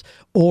shelves?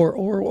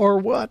 Or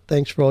what?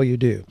 Thanks for all you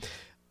do.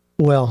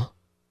 Well,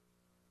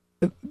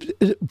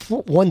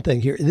 for one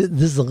thing here,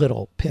 this is a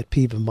little pet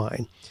peeve of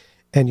mine,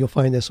 and you'll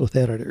find this with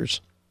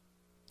editors.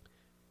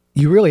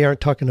 You really aren't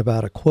talking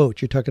about a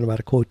quote. You're talking about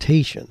a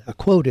quotation. A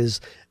quote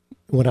is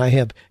when I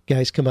have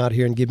guys come out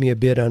here and give me a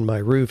bid on my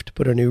roof to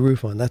put a new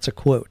roof on. That's a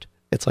quote.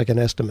 It's like an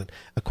estimate.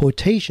 A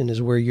quotation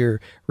is where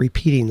you're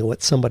repeating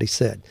what somebody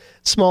said.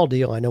 Small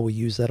deal. I know we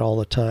use that all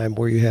the time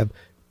where you have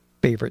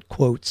favorite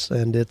quotes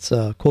and it's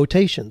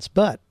quotations.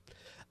 But,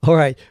 all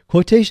right,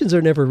 quotations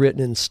are never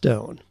written in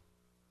stone.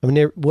 I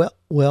mean,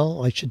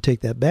 well, I should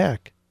take that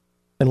back,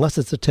 unless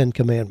it's the Ten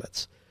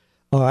Commandments.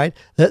 All right,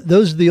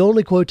 those are the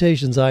only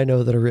quotations I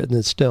know that are written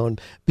in stone.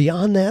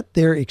 Beyond that,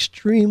 they're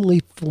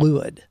extremely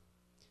fluid.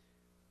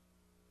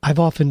 I've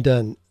often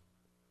done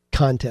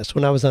contests.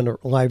 When I was on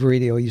live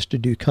radio, I used to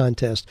do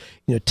contests.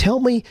 You know, tell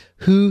me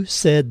who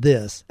said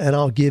this, and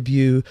I'll give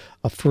you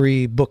a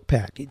free book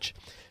package.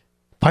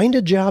 Find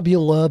a job you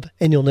love,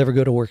 and you'll never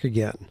go to work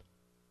again.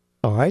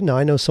 All right, now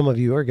I know some of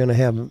you are going to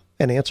have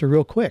an answer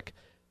real quick.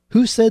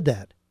 Who said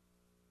that?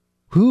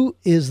 Who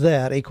is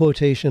that a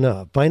quotation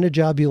of? Find a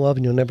job you love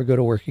and you'll never go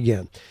to work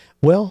again.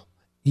 Well,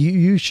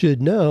 you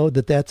should know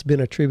that that's been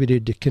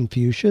attributed to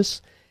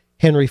Confucius,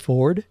 Henry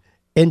Ford,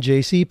 and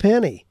J.C.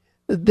 Penney.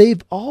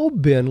 They've all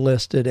been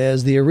listed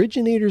as the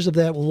originators of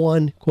that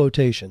one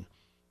quotation.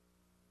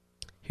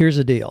 Here's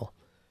the deal.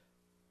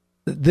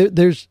 Let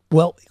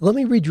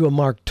me read you a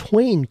Mark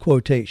Twain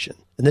quotation.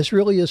 And this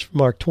really is from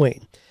Mark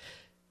Twain,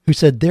 who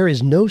said, there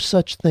is no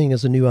such thing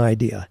as a new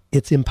idea.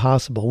 It's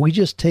impossible. We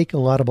just take a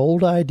lot of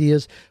old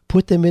ideas,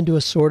 put them into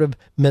a sort of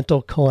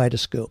mental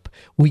kaleidoscope.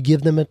 We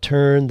give them a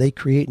turn. They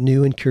create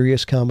new and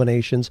curious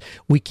combinations.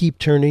 We keep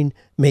turning,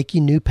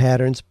 making new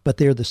patterns, but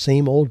they're the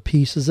same old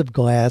pieces of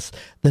glass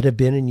that have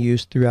been in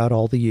use throughout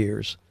all the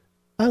years.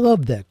 I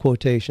love that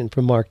quotation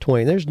from Mark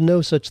Twain. There's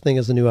no such thing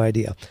as a new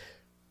idea.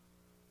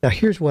 Now,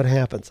 here's what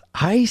happens.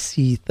 I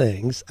see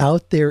things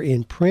out there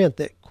in print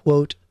that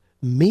quote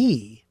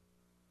me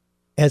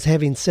as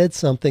having said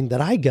something that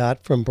I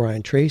got from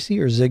Brian Tracy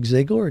or Zig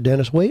Ziglar or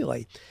Dennis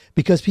Whaley,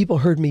 because people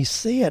heard me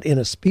say it in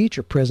a speech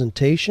or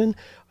presentation.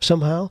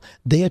 Somehow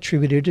they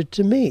attributed it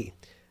to me.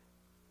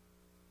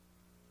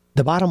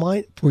 The bottom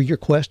line for your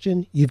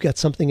question, you've got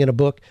something in a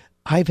book.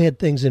 I've had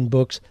things in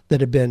books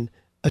that have been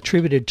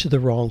attributed to the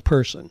wrong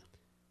person.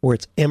 or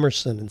it's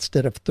Emerson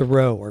instead of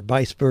Thoreau or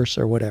vice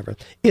versa or whatever.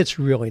 It's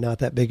really not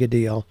that big a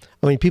deal.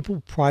 I mean,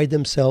 people pride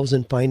themselves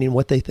in finding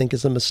what they think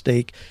is a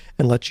mistake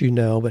and let you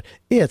know, but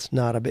it's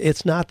not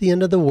the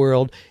end of the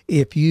world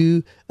if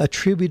you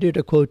attributed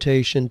a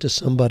quotation to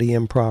somebody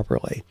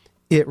improperly.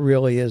 It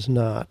really is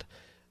not.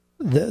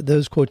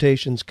 Those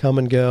quotations come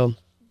and go.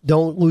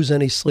 Don't lose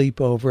any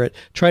sleep over it.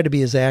 Try to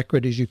be as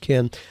accurate as you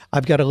can.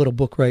 I've got a little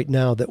book right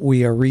now that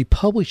we are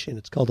republishing.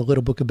 It's called The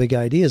Little Book of Big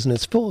Ideas, and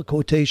it's full of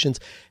quotations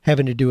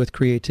having to do with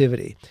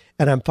creativity.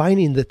 And I'm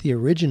finding that the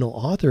original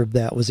author of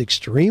that was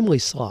extremely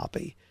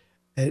sloppy.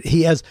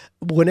 He has,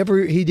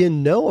 whenever he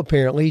didn't know,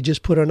 apparently, he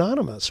just put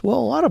anonymous. Well,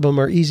 a lot of them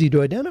are easy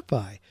to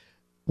identify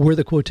where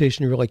the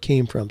quotation really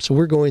came from. So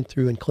we're going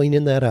through and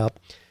cleaning that up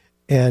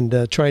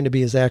and trying to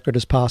be as accurate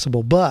as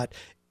possible. But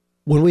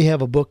when we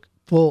have a book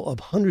full of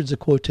hundreds of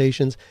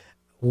quotations,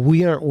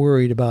 we aren't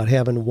worried about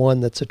having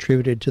one that's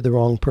attributed to the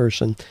wrong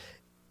person.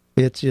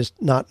 It's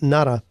just not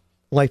a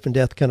life and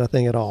death kind of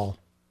thing at all.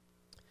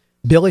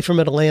 Billy from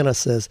Atlanta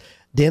says,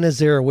 Dan, is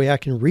there a way I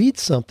can read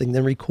something,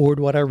 then record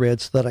what I read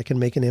so that I can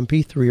make an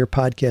MP3 or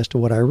podcast of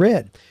what I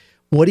read?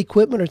 What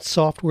equipment or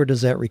software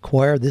does that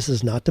require? This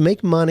is not to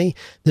make money.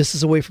 This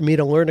is a way for me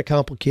to learn a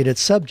complicated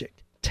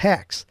subject,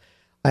 tax.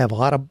 I have a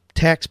lot of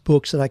tax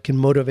books that I can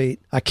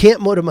motivate. I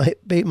can't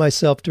motivate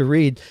myself to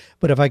read,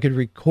 but if I could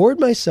record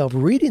myself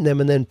reading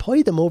them and then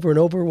play them over and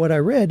over what I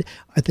read,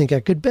 I think I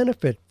could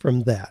benefit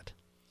from that.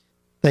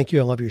 Thank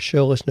you. I love your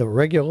show. Listen to it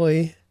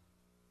regularly.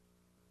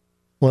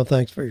 Well,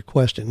 thanks for your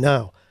question.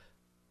 Now,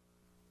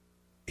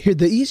 here,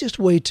 the easiest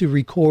way to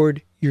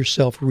record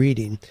yourself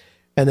reading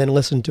and then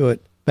listen to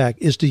it back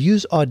is to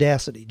use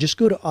Audacity. Just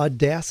go to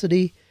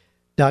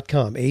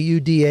audacity.com,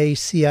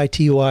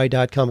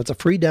 audacity.com. It's a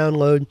free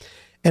download.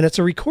 And it's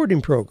a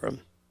recording program.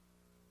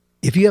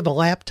 If you have a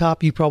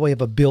laptop, you probably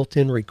have a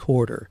built-in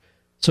recorder.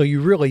 So you're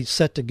really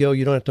set to go.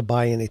 You don't have to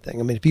buy anything.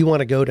 I mean, if you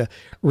want to go to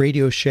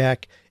Radio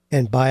Shack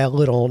and buy a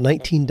little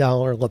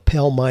 $19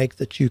 lapel mic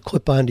that you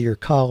clip onto your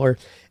collar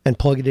and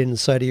plug it in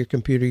inside of your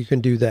computer, you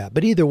can do that.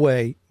 But either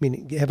way, I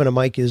mean, having a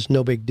mic is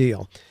no big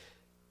deal.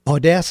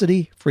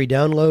 Audacity, free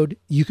download.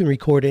 You can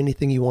record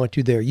anything you want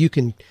to there. You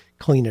can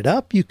clean it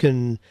up. You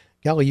can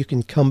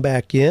come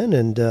back in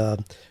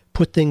and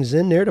put things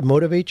in there to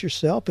motivate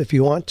yourself if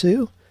you want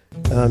to.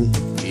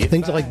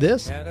 Things like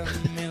this.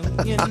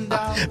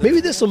 Maybe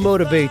this will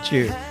motivate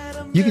you.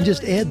 You can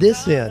just add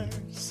this in.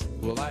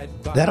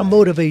 That'll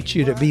motivate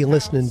you to be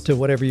listening to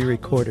whatever you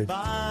recorded.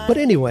 But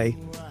anyway,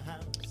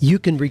 you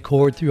can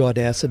record through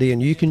Audacity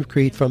and you can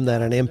create from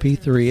that an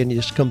MP3 and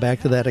you just come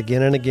back to that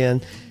again and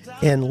again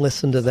and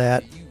listen to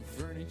that.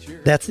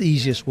 That's the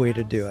easiest way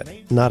to do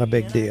it. Not a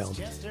big deal.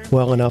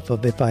 Well, enough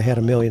of If I Had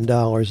 $1 Million.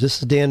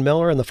 This is Dan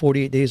Miller on the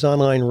 48 Days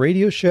Online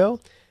Radio Show.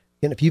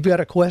 And if you've got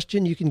a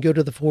question, you can go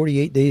to the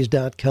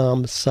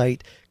 48days.com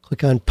site,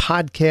 click on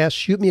podcast,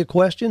 shoot me a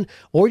question,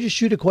 or just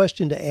shoot a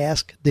question to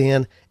Ask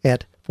Dan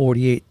at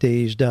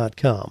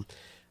 48days.com.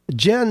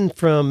 Jen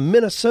from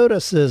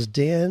Minnesota says,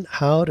 Dan,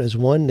 how does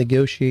one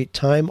negotiate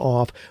time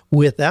off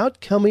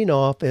without coming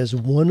off as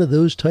one of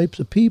those types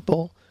of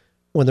people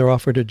when they're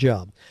offered a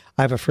job?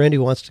 I have a friend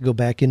who wants to go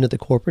back into the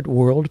corporate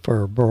world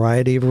for a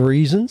variety of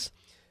reasons.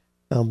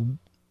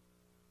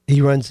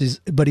 He runs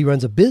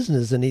a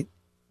business and he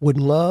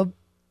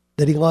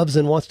loves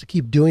and wants to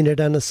keep doing it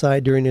on the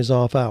side during his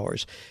off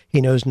hours.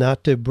 He knows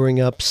not to bring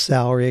up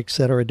salary,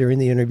 etc. during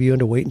the interview and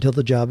to wait until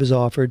the job is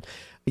offered.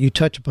 You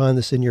touch upon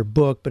this in your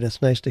book, but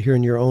it's nice to hear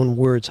in your own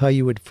words how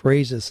you would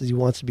phrase this, as he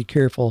wants to be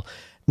careful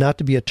not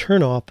to be a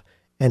turnoff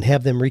and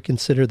have them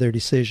reconsider their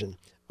decision.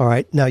 All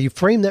right. Now, you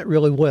frame that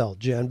really well,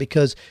 Jen,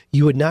 because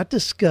you would not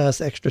discuss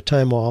extra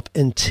time off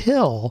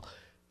until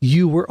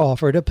you were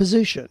offered a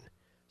position.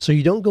 So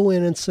you don't go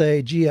in and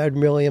say, gee, I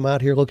really am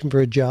out here looking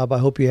for a job. I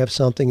hope you have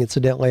something.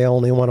 Incidentally, I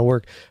only want to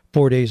work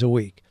 4 days a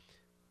week.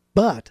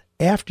 But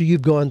after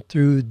you've gone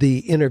through the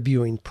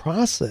interviewing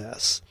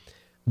process,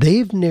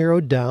 they've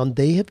narrowed down,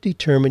 they have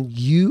determined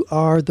you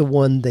are the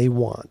one they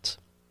want.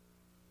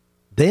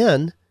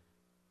 Then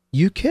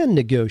you can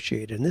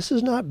negotiate. And this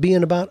is not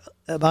being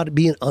about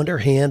being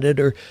underhanded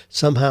or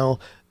somehow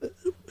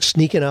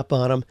sneaking up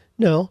on them.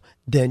 No,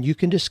 then you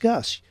can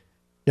discuss.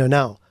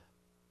 Now,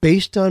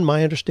 based on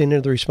my understanding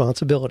of the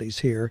responsibilities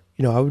here,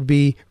 I would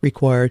be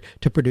required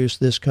to produce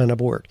this kind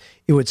of work.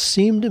 It would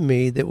seem to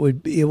me that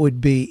it would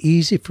be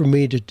easy for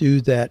me to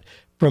do that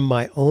from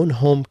my own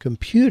home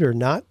computer,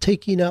 not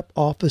taking up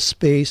office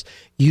space,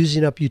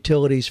 using up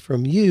utilities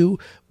from you.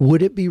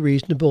 Would it be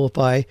reasonable if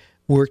I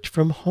worked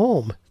from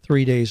home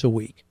 3 days a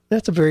week?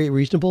 That's a very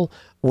reasonable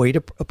way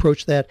to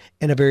approach that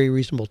and a very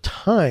reasonable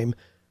time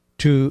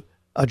to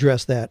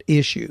address that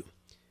issue.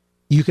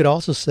 You could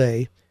also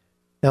say,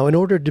 now, in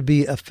order to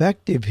be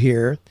effective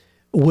here,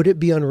 would it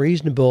be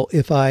unreasonable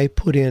if I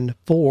put in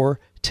 4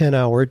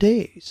 10-hour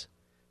days?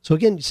 So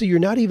again, you're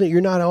not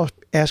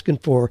asking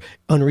for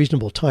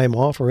unreasonable time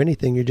off or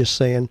anything. You're just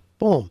saying,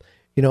 boom,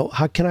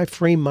 how can I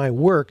frame my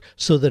work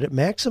so that it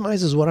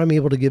maximizes what I'm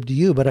able to give to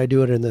you, but I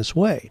do it in this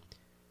way?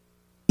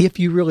 If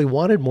you really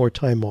wanted more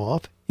time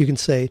off, you can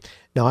say,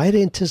 now I had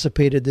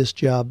anticipated this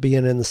job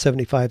being in the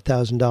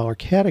 $75,000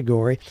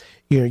 category.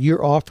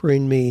 You're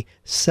offering me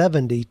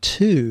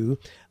 72.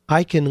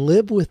 I can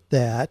live with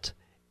that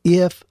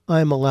if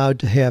I'm allowed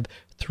to have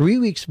 3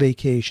 weeks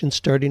vacation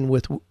starting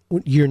with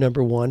year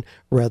number 1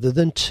 rather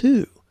than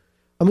 2.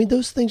 I mean,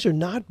 those things are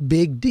not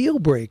big deal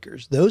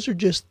breakers. Those are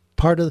just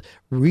part of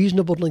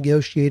reasonable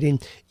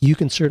negotiating. You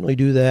can certainly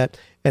do that.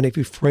 And if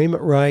you frame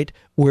it right,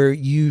 where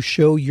you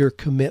show your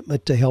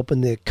commitment to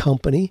helping the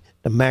company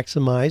to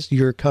maximize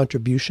your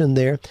contribution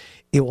there,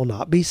 it will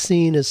not be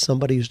seen as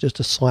somebody who's just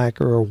a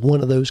slacker or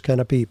one of those kind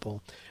of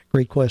people.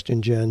 Great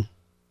question, Jen.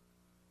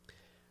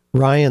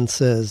 Ryan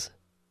says,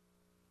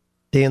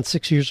 Dan,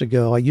 6 years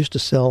ago, I used to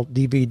sell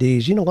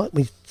DVDs. You know what?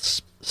 Let me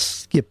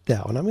skip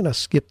that one. I'm going to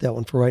skip that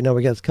one for right now.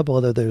 We got a couple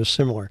other that are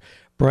similar.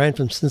 Brian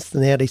from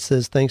Cincinnati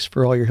says, thanks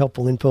for all your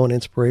helpful info and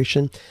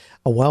inspiration.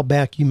 A while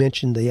back, you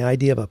mentioned the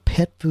idea of a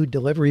pet food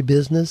delivery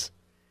business.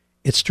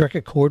 It struck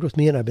a chord with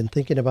me, and I've been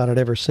thinking about it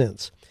ever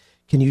since.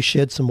 Can you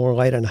shed some more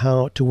light on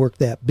how to work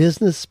that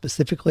business?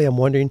 Specifically, I'm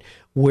wondering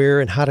where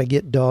and how to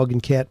get dog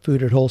and cat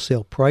food at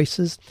wholesale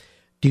prices.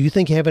 Do you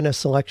think having a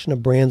selection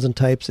of brands and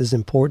types is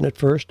important at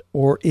first,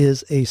 or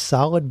is a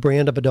solid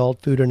brand of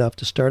adult food enough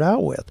to start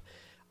out with?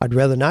 I'd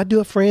rather not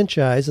do a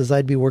franchise, as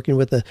I'd be working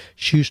with a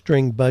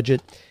shoestring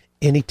budget.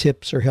 Any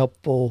tips or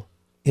helpful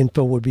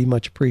info would be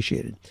much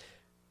appreciated.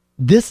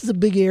 This is a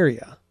big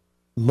area.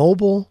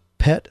 Mobile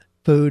pet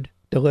food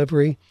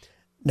delivery.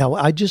 Now,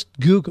 I just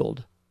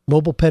Googled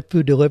mobile pet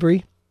food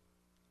delivery.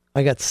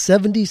 I got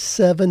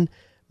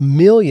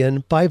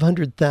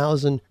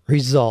 77,500,000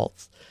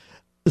 results.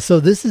 So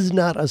this is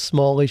not a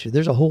small issue.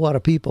 There's a whole lot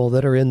of people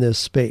that are in this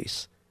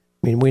space.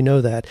 I mean, we know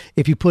that.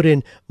 If you put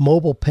in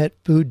mobile pet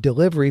food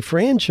delivery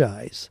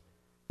franchise,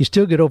 you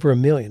still get over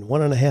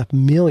 1.5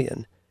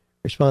 million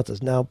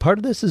responses. Now, part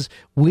of this is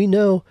we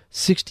know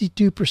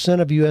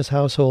 62% of U.S.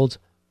 households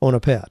own a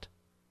pet.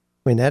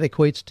 I mean, that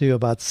equates to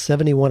about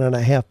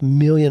 71.5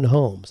 million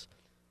homes.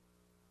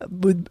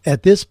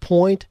 At this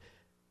point,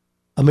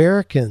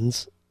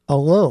 Americans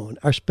alone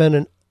are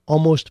spending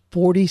almost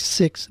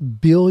 $46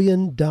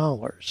 billion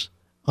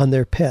on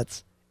their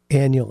pets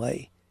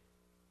annually.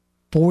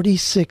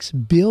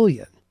 $46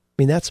 billion. I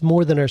mean, that's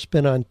more than are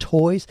spent on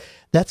toys.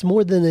 That's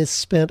more than is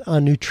spent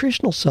on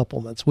nutritional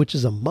supplements, which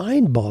is a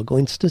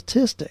mind-boggling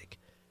statistic.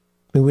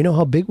 I mean, we know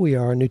how big we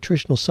are on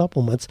nutritional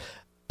supplements.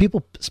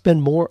 People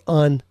spend more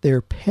on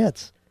their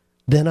pets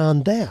than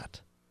on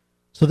that.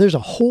 So there's a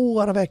whole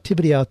lot of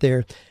activity out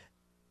there.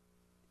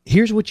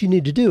 Here's what you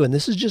need to do, and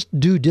this is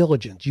just due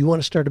diligence. You want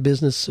to start a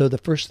business, so the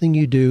first thing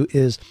you do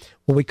is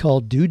what we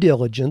call due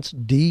diligence,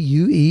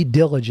 D-U-E,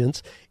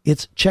 diligence.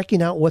 It's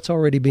checking out what's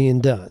already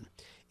being done.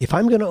 If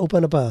I'm going to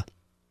open up a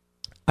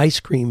ice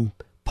cream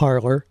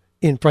parlor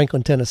in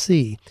Franklin,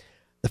 Tennessee,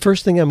 the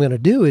first thing I'm going to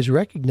do is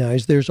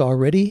recognize there's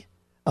already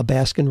a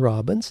Baskin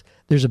Robbins,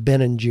 there's a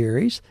Ben &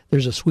 Jerry's,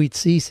 there's a Sweet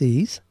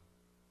CC's.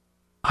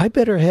 I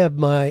better have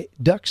my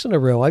ducks in a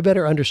row. I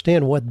better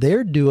understand what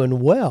they're doing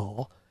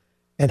well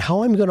and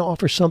how I'm going to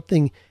offer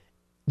something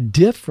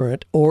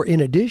different or in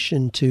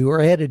addition to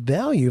or added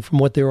value from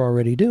what they're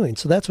already doing.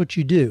 So that's what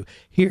you do.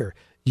 Here,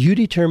 you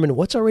determine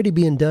what's already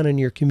being done in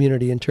your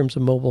community in terms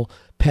of mobile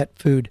pet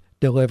food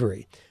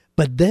delivery.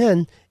 But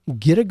then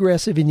get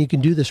aggressive, and you can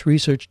do this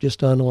research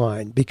just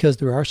online because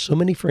there are so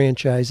many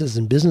franchises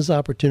and business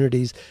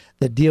opportunities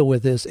that deal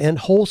with this and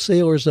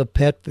wholesalers of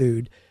pet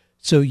food.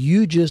 So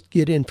you just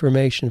get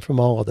information from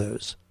all of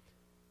those.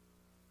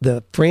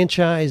 The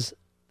franchisors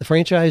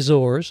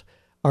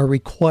are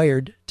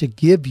required to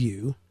give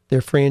you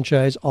their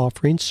franchise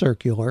offering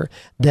circular.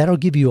 That'll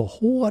give you a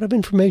whole lot of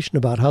information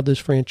about how those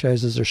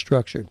franchises are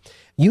structured.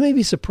 You may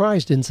be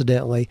surprised,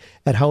 incidentally,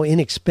 at how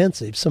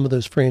inexpensive some of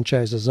those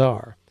franchises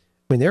are.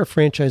 I mean, there are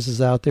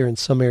franchises out there in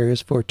some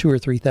areas for $2,000 or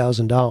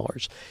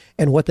 $3,000.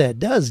 And what that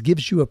does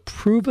gives you a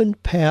proven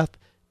path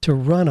to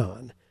run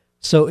on.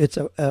 So it's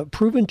a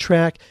proven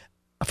track.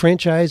 A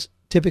franchise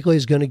typically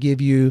is going to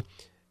give you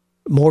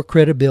more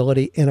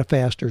credibility and a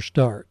faster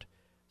start.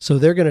 So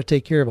they're going to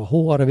take care of a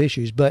whole lot of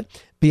issues. But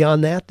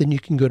beyond that, then you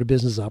can go to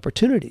business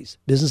opportunities.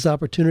 Business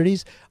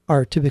opportunities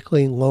are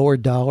typically lower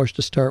dollars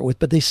to start with,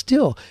 but they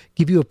still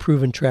give you a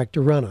proven track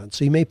to run on.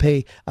 So you may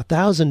pay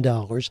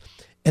 $1,000,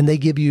 and they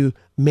give you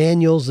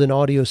manuals and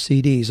audio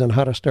CDs on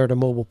how to start a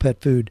mobile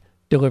pet food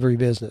delivery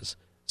business.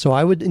 So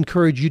I would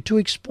encourage you to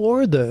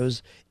explore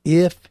those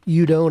if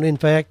you don't, in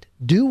fact,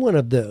 do one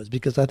of those,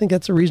 because I think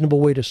that's a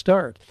reasonable way to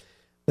start.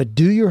 But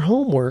do your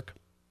homework,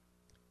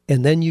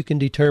 and then you can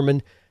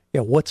determine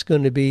what's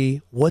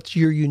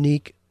your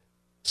unique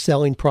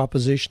selling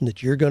proposition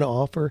that you're going to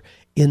offer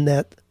in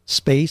that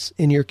space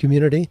in your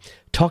community.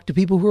 Talk to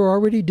people who are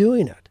already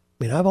doing it.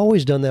 I mean, I've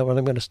always done that when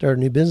I'm going to start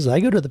a new business. I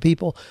go to the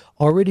people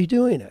already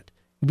doing it.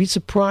 You'd be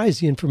surprised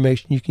the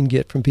information you can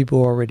get from people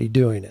who are already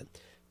doing it.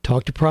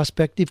 Talk to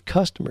prospective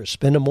customers.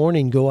 Spend a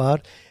morning, go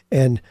out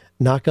and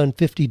knock on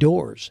 50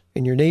 doors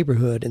in your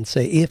neighborhood and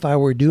say, if I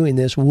were doing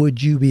this,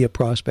 would you be a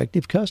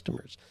prospective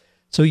customer?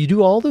 So you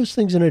do all those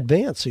things in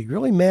advance. So you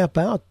really map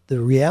out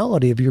the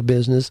reality of your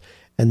business,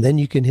 and then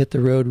you can hit the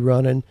road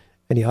running.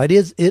 And the idea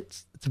is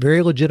it's a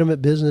very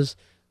legitimate business,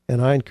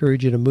 and I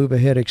encourage you to move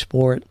ahead,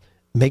 explore it,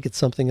 make it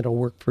something that'll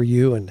work for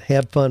you, and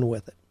have fun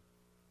with it.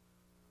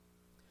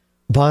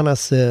 Vana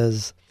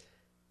says,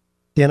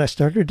 Dan, I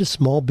started a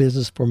small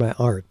business for my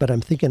art, but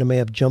I'm thinking I may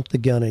have jumped the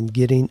gun in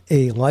getting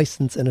a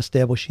license and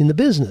establishing the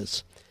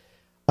business.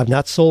 I've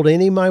not sold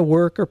any of my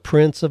work or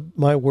prints of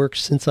my work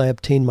since I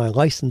obtained my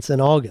license in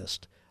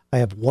August. I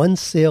have one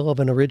sale of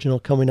an original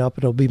coming up.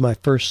 It'll be my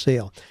first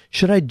sale.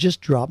 Should I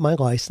just drop my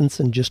license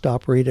and just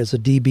operate as a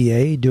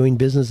DBA, doing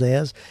business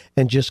as,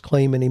 and just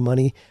claim any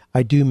money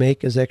I do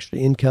make as extra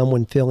income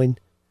when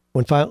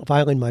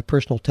filing my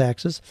personal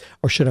taxes,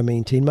 or should I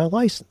maintain my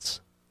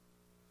license?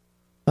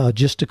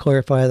 Just to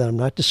clarify that I'm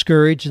not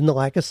discouraged in the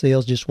lack of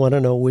sales, just want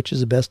to know which is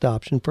the best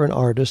option for an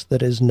artist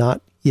that is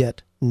not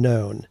yet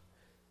known.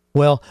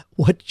 Well,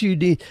 what you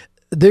need,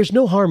 there's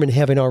no harm in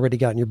having already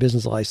gotten your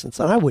business license.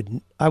 And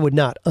I would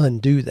not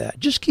undo that.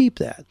 Just keep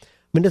that. I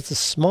mean, it's a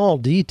small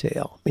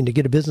detail. I mean, to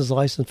get a business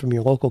license from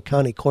your local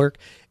county clerk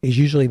is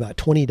usually about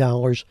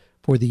 $20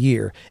 for the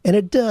year. And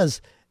it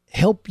does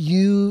help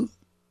you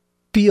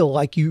feel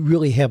like you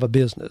really have a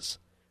business.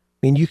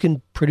 I mean, you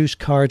can produce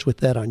cards with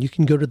that on. You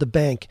can go to the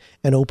bank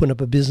and open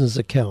up a business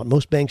account.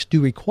 Most banks do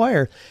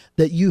require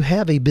that you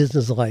have a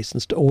business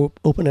license to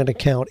open an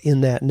account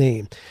in that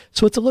name.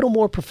 So it's a little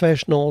more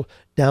professional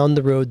down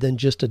the road than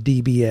just a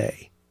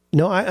DBA.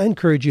 No, I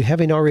encourage you,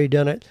 having already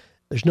done it,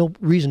 there's no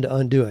reason to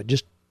undo it.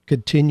 Just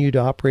continue to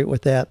operate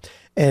with that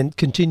and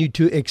continue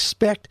to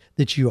expect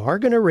that you are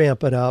going to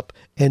ramp it up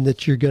and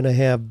that you're going to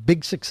have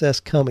big success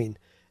coming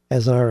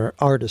as an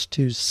artist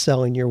who's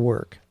selling your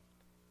work.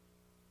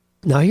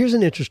 Now, here's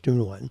an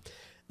interesting one.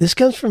 This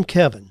comes from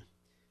Kevin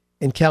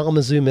in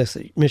Kalamazoo,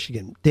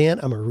 Michigan.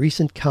 Dan, I'm a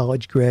recent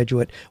college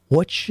graduate.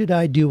 What should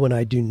I do when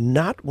I do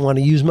not want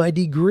to use my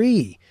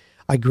degree?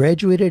 I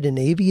graduated in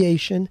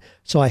aviation,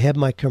 so I have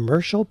my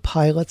commercial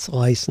pilot's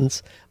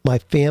license. My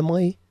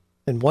family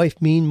and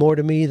wife mean more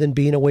to me than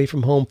being away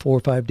from home 4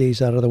 or 5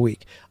 days out of the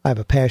week. I have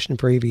a passion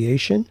for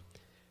aviation,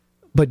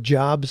 but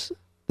jobs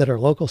that are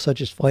local, such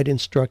as flight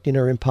instructing,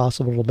 are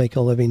impossible to make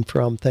a living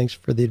from. Thanks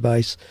for the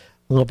advice.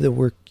 Love the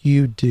work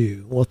you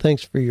do. Well,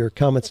 thanks for your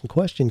comments and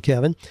question,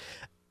 Kevin.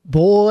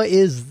 Boy,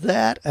 is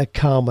that a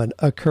common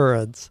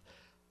occurrence.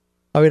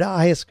 I mean,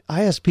 I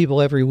ask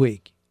people every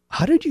week,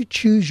 how did you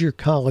choose your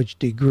college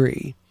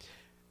degree?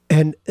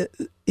 And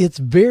it's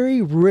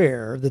very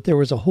rare that there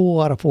was a whole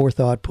lot of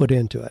forethought put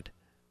into it.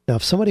 Now,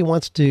 if somebody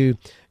wants to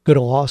go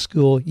to law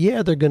school,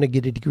 yeah, they're going to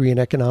get a degree in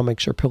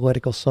economics or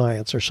political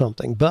science or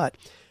something. But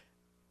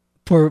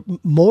for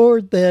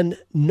more than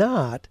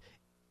not,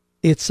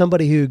 it's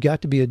somebody who got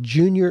to be a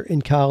junior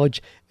in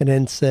college and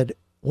then said,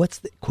 what's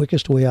the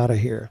quickest way out of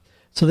here?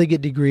 So they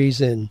get degrees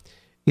in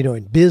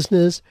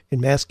business, in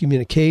mass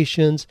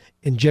communications,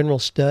 in general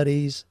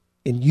studies,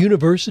 in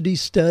university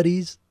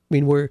studies. I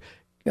mean, where,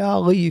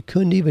 golly, you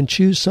couldn't even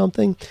choose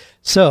something.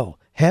 So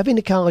having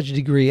a college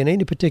degree in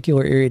any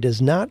particular area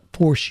does not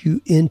force you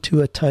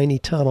into a tiny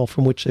tunnel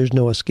from which there's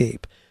no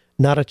escape.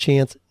 Not a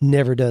chance,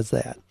 never does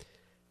that.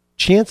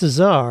 Chances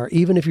are,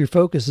 even if your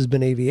focus has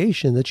been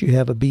aviation, that you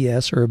have a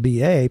BS or a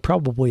BA,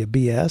 probably a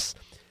BS.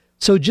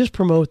 So just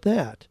promote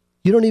that.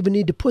 You don't even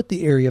need to put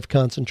the area of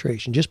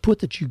concentration. Just put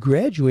that you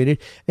graduated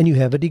and you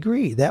have a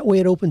degree. That way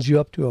it opens you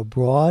up to a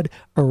broad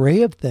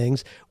array of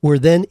things where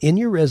then in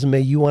your resume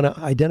you want to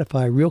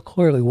identify real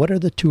clearly what are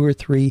the 2 or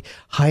 3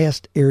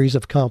 highest areas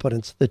of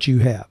competence that you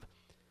have.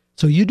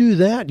 So you do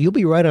that, you'll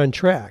be right on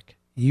track.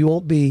 You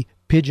won't be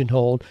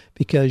pigeonholed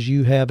because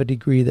you have a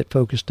degree that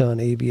focused on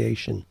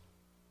aviation.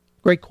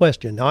 Great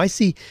question. Now, I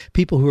see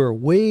people who are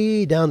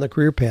way down the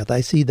career path.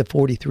 I see the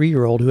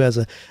 43-year-old who has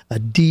a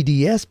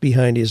DDS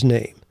behind his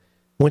name.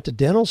 Went to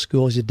dental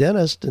school, he's a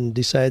dentist, and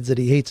decides that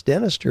he hates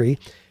dentistry.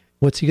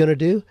 What's he going to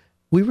do?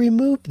 We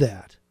remove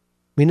that.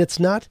 I mean, it's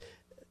not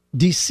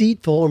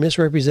deceitful or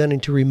misrepresenting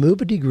to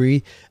remove a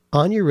degree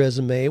on your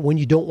resume when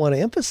you don't want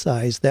to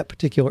emphasize that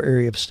particular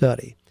area of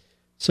study.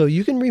 So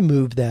you can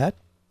remove that.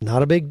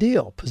 Not a big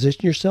deal.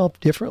 Position yourself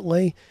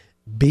differently.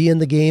 Be in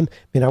the game.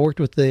 I mean, I worked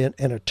with an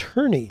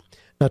attorney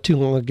not too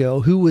long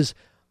ago who was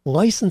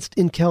licensed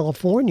in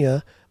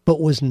California, but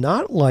was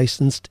not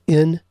licensed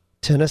in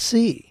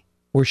Tennessee,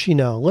 where she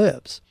now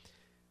lives.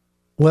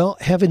 Well,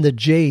 having the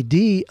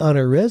JD on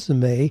her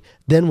resume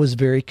then was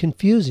very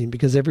confusing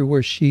because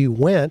everywhere she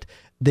went,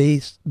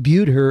 they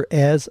viewed her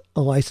as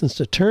a licensed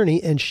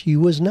attorney, and she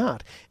was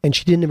not. And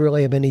she didn't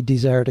really have any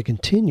desire to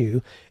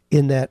continue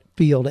in that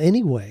field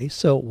anyway.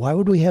 So why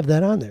would we have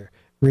that on there?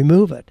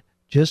 Remove it.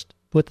 Just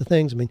put the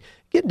things,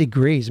 get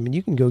degrees.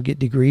 You can go get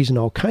degrees in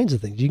all kinds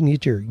of things. You can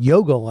get your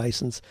yoga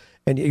license,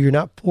 and you're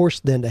not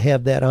forced then to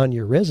have that on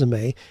your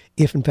resume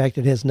if, in fact,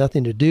 it has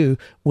nothing to do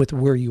with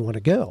where you want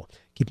to go.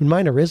 Keep in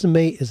mind, a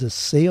resume is a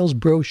sales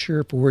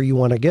brochure for where you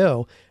want to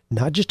go,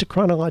 not just a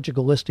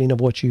chronological listing of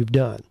what you've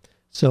done.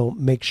 So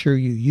make sure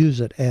you use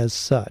it as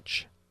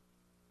such.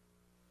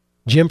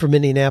 Jim from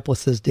Indianapolis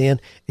says, Dan,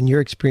 in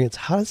your experience,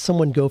 how does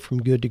someone go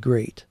from good to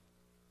great?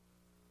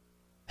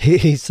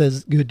 He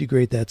says, good to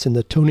great. That's in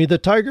the Tony the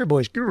Tiger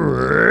voice.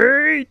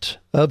 Great.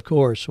 Of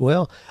course.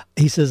 Well,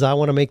 he says, I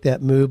want to make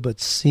that move,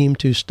 but seem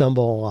to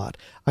stumble a lot.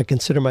 I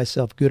consider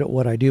myself good at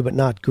what I do, but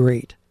not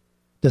great.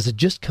 Does it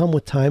just come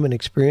with time and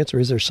experience, or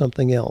is there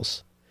something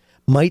else?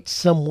 Might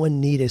someone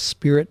need a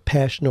spirit,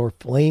 passion, or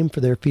flame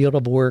for their field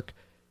of work,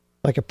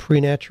 like a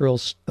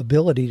preternatural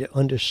ability to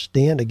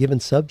understand a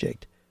given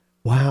subject?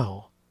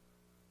 Wow.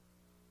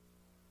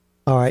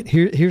 All right,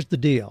 here's the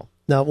deal.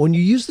 Now, when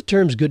you use the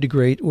terms good to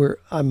great,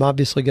 I'm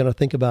obviously going to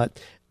think about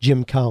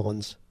Jim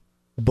Collins'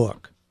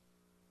 book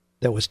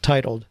that was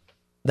titled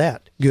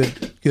that,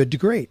 Good to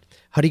Great.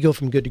 How do you go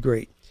from good to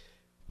great?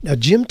 Now,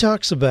 Jim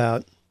talks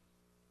about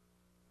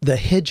the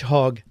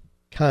hedgehog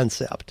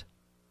concept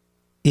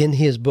in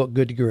his book,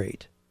 Good to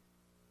Great.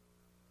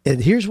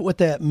 And here's what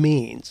that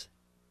means.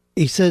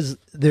 He says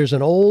there's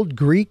an old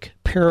Greek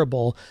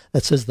parable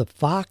that says the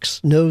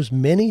fox knows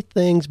many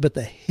things, but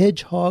the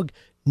hedgehog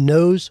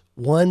knows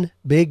one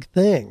big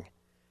thing.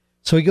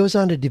 So he goes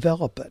on to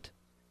develop it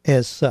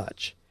as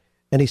such.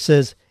 And he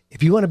says,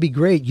 if you want to be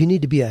great, you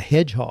need to be a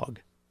hedgehog,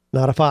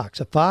 not a fox.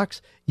 A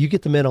fox, you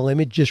get the mental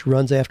image, just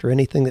runs after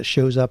anything that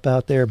shows up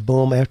out there.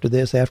 Boom, after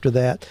this, after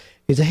that.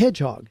 He's a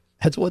hedgehog.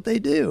 That's what they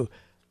do.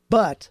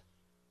 But,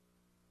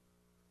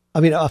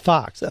 a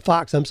fox,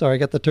 I'm sorry, I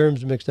got the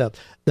terms mixed up.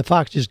 The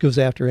fox just goes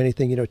after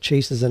anything,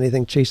 chases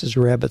anything, chases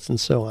rabbits and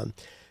so on.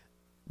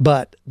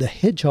 But the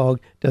hedgehog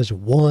does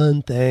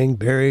one thing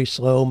very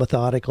slow,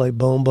 methodically,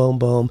 boom, boom,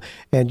 boom.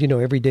 And,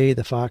 every day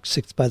the fox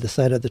sits by the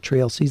side of the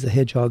trail, sees the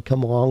hedgehog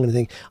come along and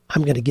thinks,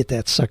 I'm going to get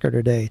that sucker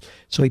today.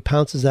 So he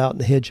pounces out and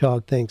the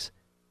hedgehog thinks,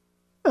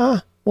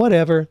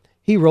 whatever.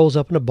 He rolls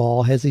up in a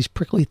ball, has these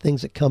prickly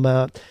things that come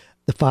out.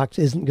 The fox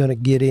isn't going to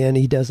get in.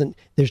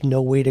 There's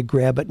no way to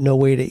grab it, no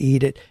way to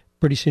eat it.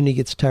 Pretty soon he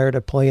gets tired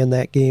of playing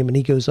that game and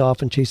he goes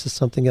off and chases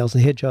something else.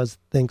 And the hedgehog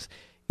thinks,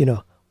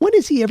 when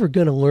is he ever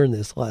going to learn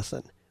this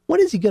lesson? When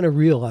is he going to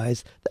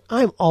realize that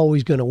I'm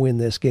always going to win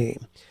this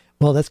game?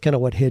 Well, that's kind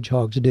of what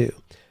hedgehogs do.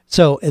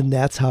 So, and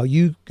that's how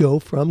you go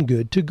from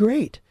good to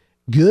great.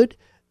 Good,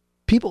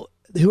 people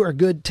who are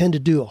good tend to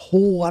do a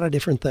whole lot of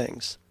different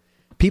things.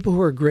 People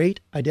who are great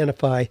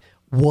identify,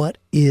 what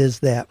is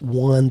that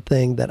one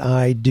thing that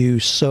I do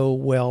so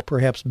well,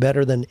 perhaps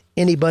better than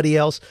anybody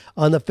else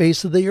on the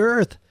face of the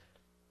earth?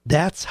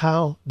 That's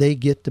how they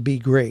get to be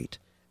great.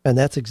 And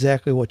that's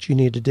exactly what you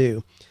need to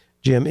do,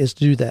 Jim, is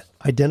to do that.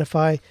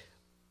 Identify.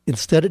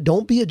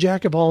 Don't be a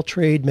jack of all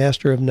trade,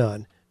 master of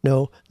none.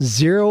 No,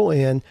 zero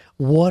in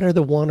what are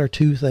the one or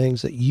two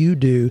things that you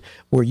do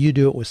where you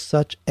do it with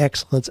such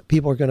excellence that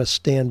people are going to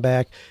stand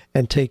back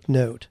and take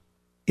note.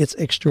 It's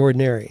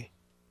extraordinary.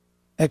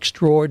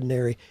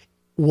 Extraordinary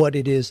what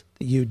it is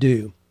that you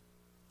do.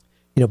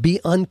 Be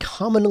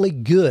uncommonly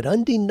good,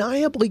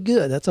 undeniably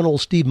good. That's an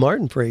old Steve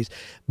Martin phrase.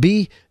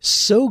 Be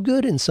so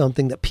good in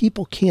something that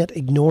people can't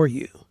ignore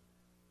you.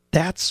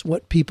 That's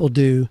what people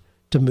do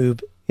to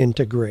move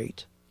into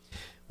great.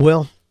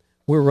 Well,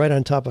 we're right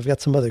on top. I've got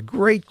some other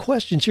great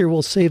questions here.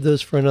 We'll save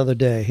those for another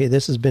day. Hey,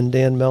 this has been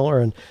Dan Miller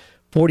and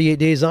 48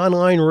 Days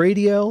Online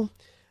Radio.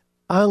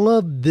 I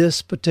love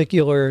this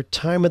particular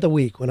time of the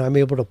week when I'm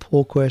able to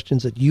pull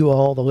questions that you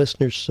all, the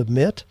listeners,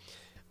 submit.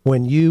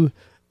 When you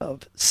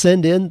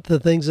send in the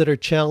things that are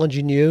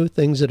challenging you,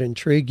 things that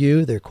intrigue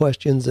you, they're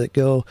questions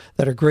that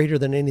are greater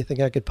than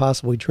anything I could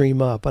possibly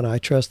dream up. And I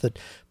trust that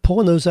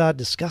pulling those out,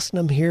 discussing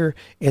them here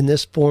in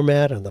this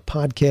format on the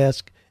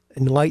podcast,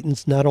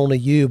 enlightens not only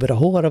you, but a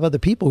whole lot of other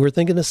people who are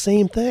thinking the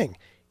same thing.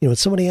 When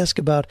somebody asks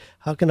about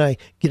how can I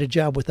get a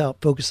job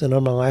without focusing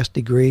on my last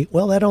degree,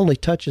 well, that only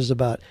touches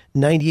about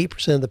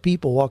 98% of the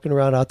people walking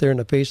around out there in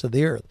the face of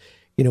the earth.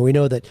 We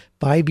know that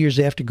 5 years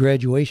after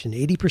graduation,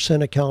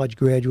 80% of college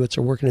graduates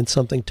are working in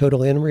something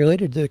totally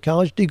unrelated to their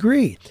college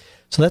degree.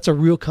 So that's a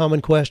real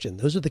common question.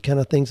 Those are the kind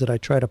of things that I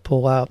try to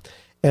pull out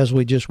as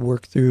we just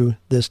work through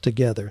this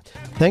together.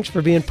 Thanks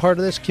for being part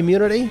of this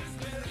community.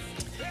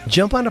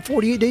 Jump on to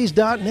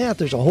 48days.net.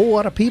 There's a whole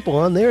lot of people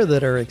on there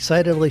that are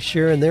excitedly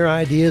sharing their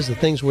ideas, the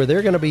things where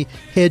they're going to be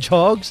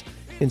hedgehogs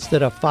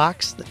instead of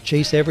fox that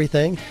chase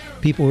everything,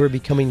 people who are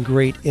becoming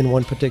great in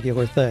one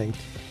particular thing.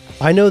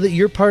 I know that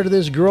you're part of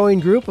this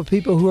growing group of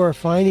people who are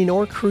finding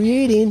or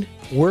creating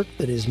work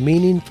that is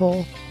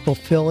meaningful,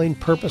 fulfilling,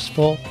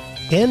 purposeful,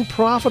 and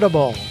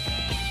profitable.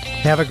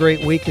 Have a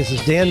great week. This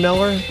is Dan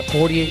Miller,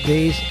 48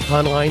 Days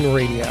Online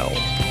Radio.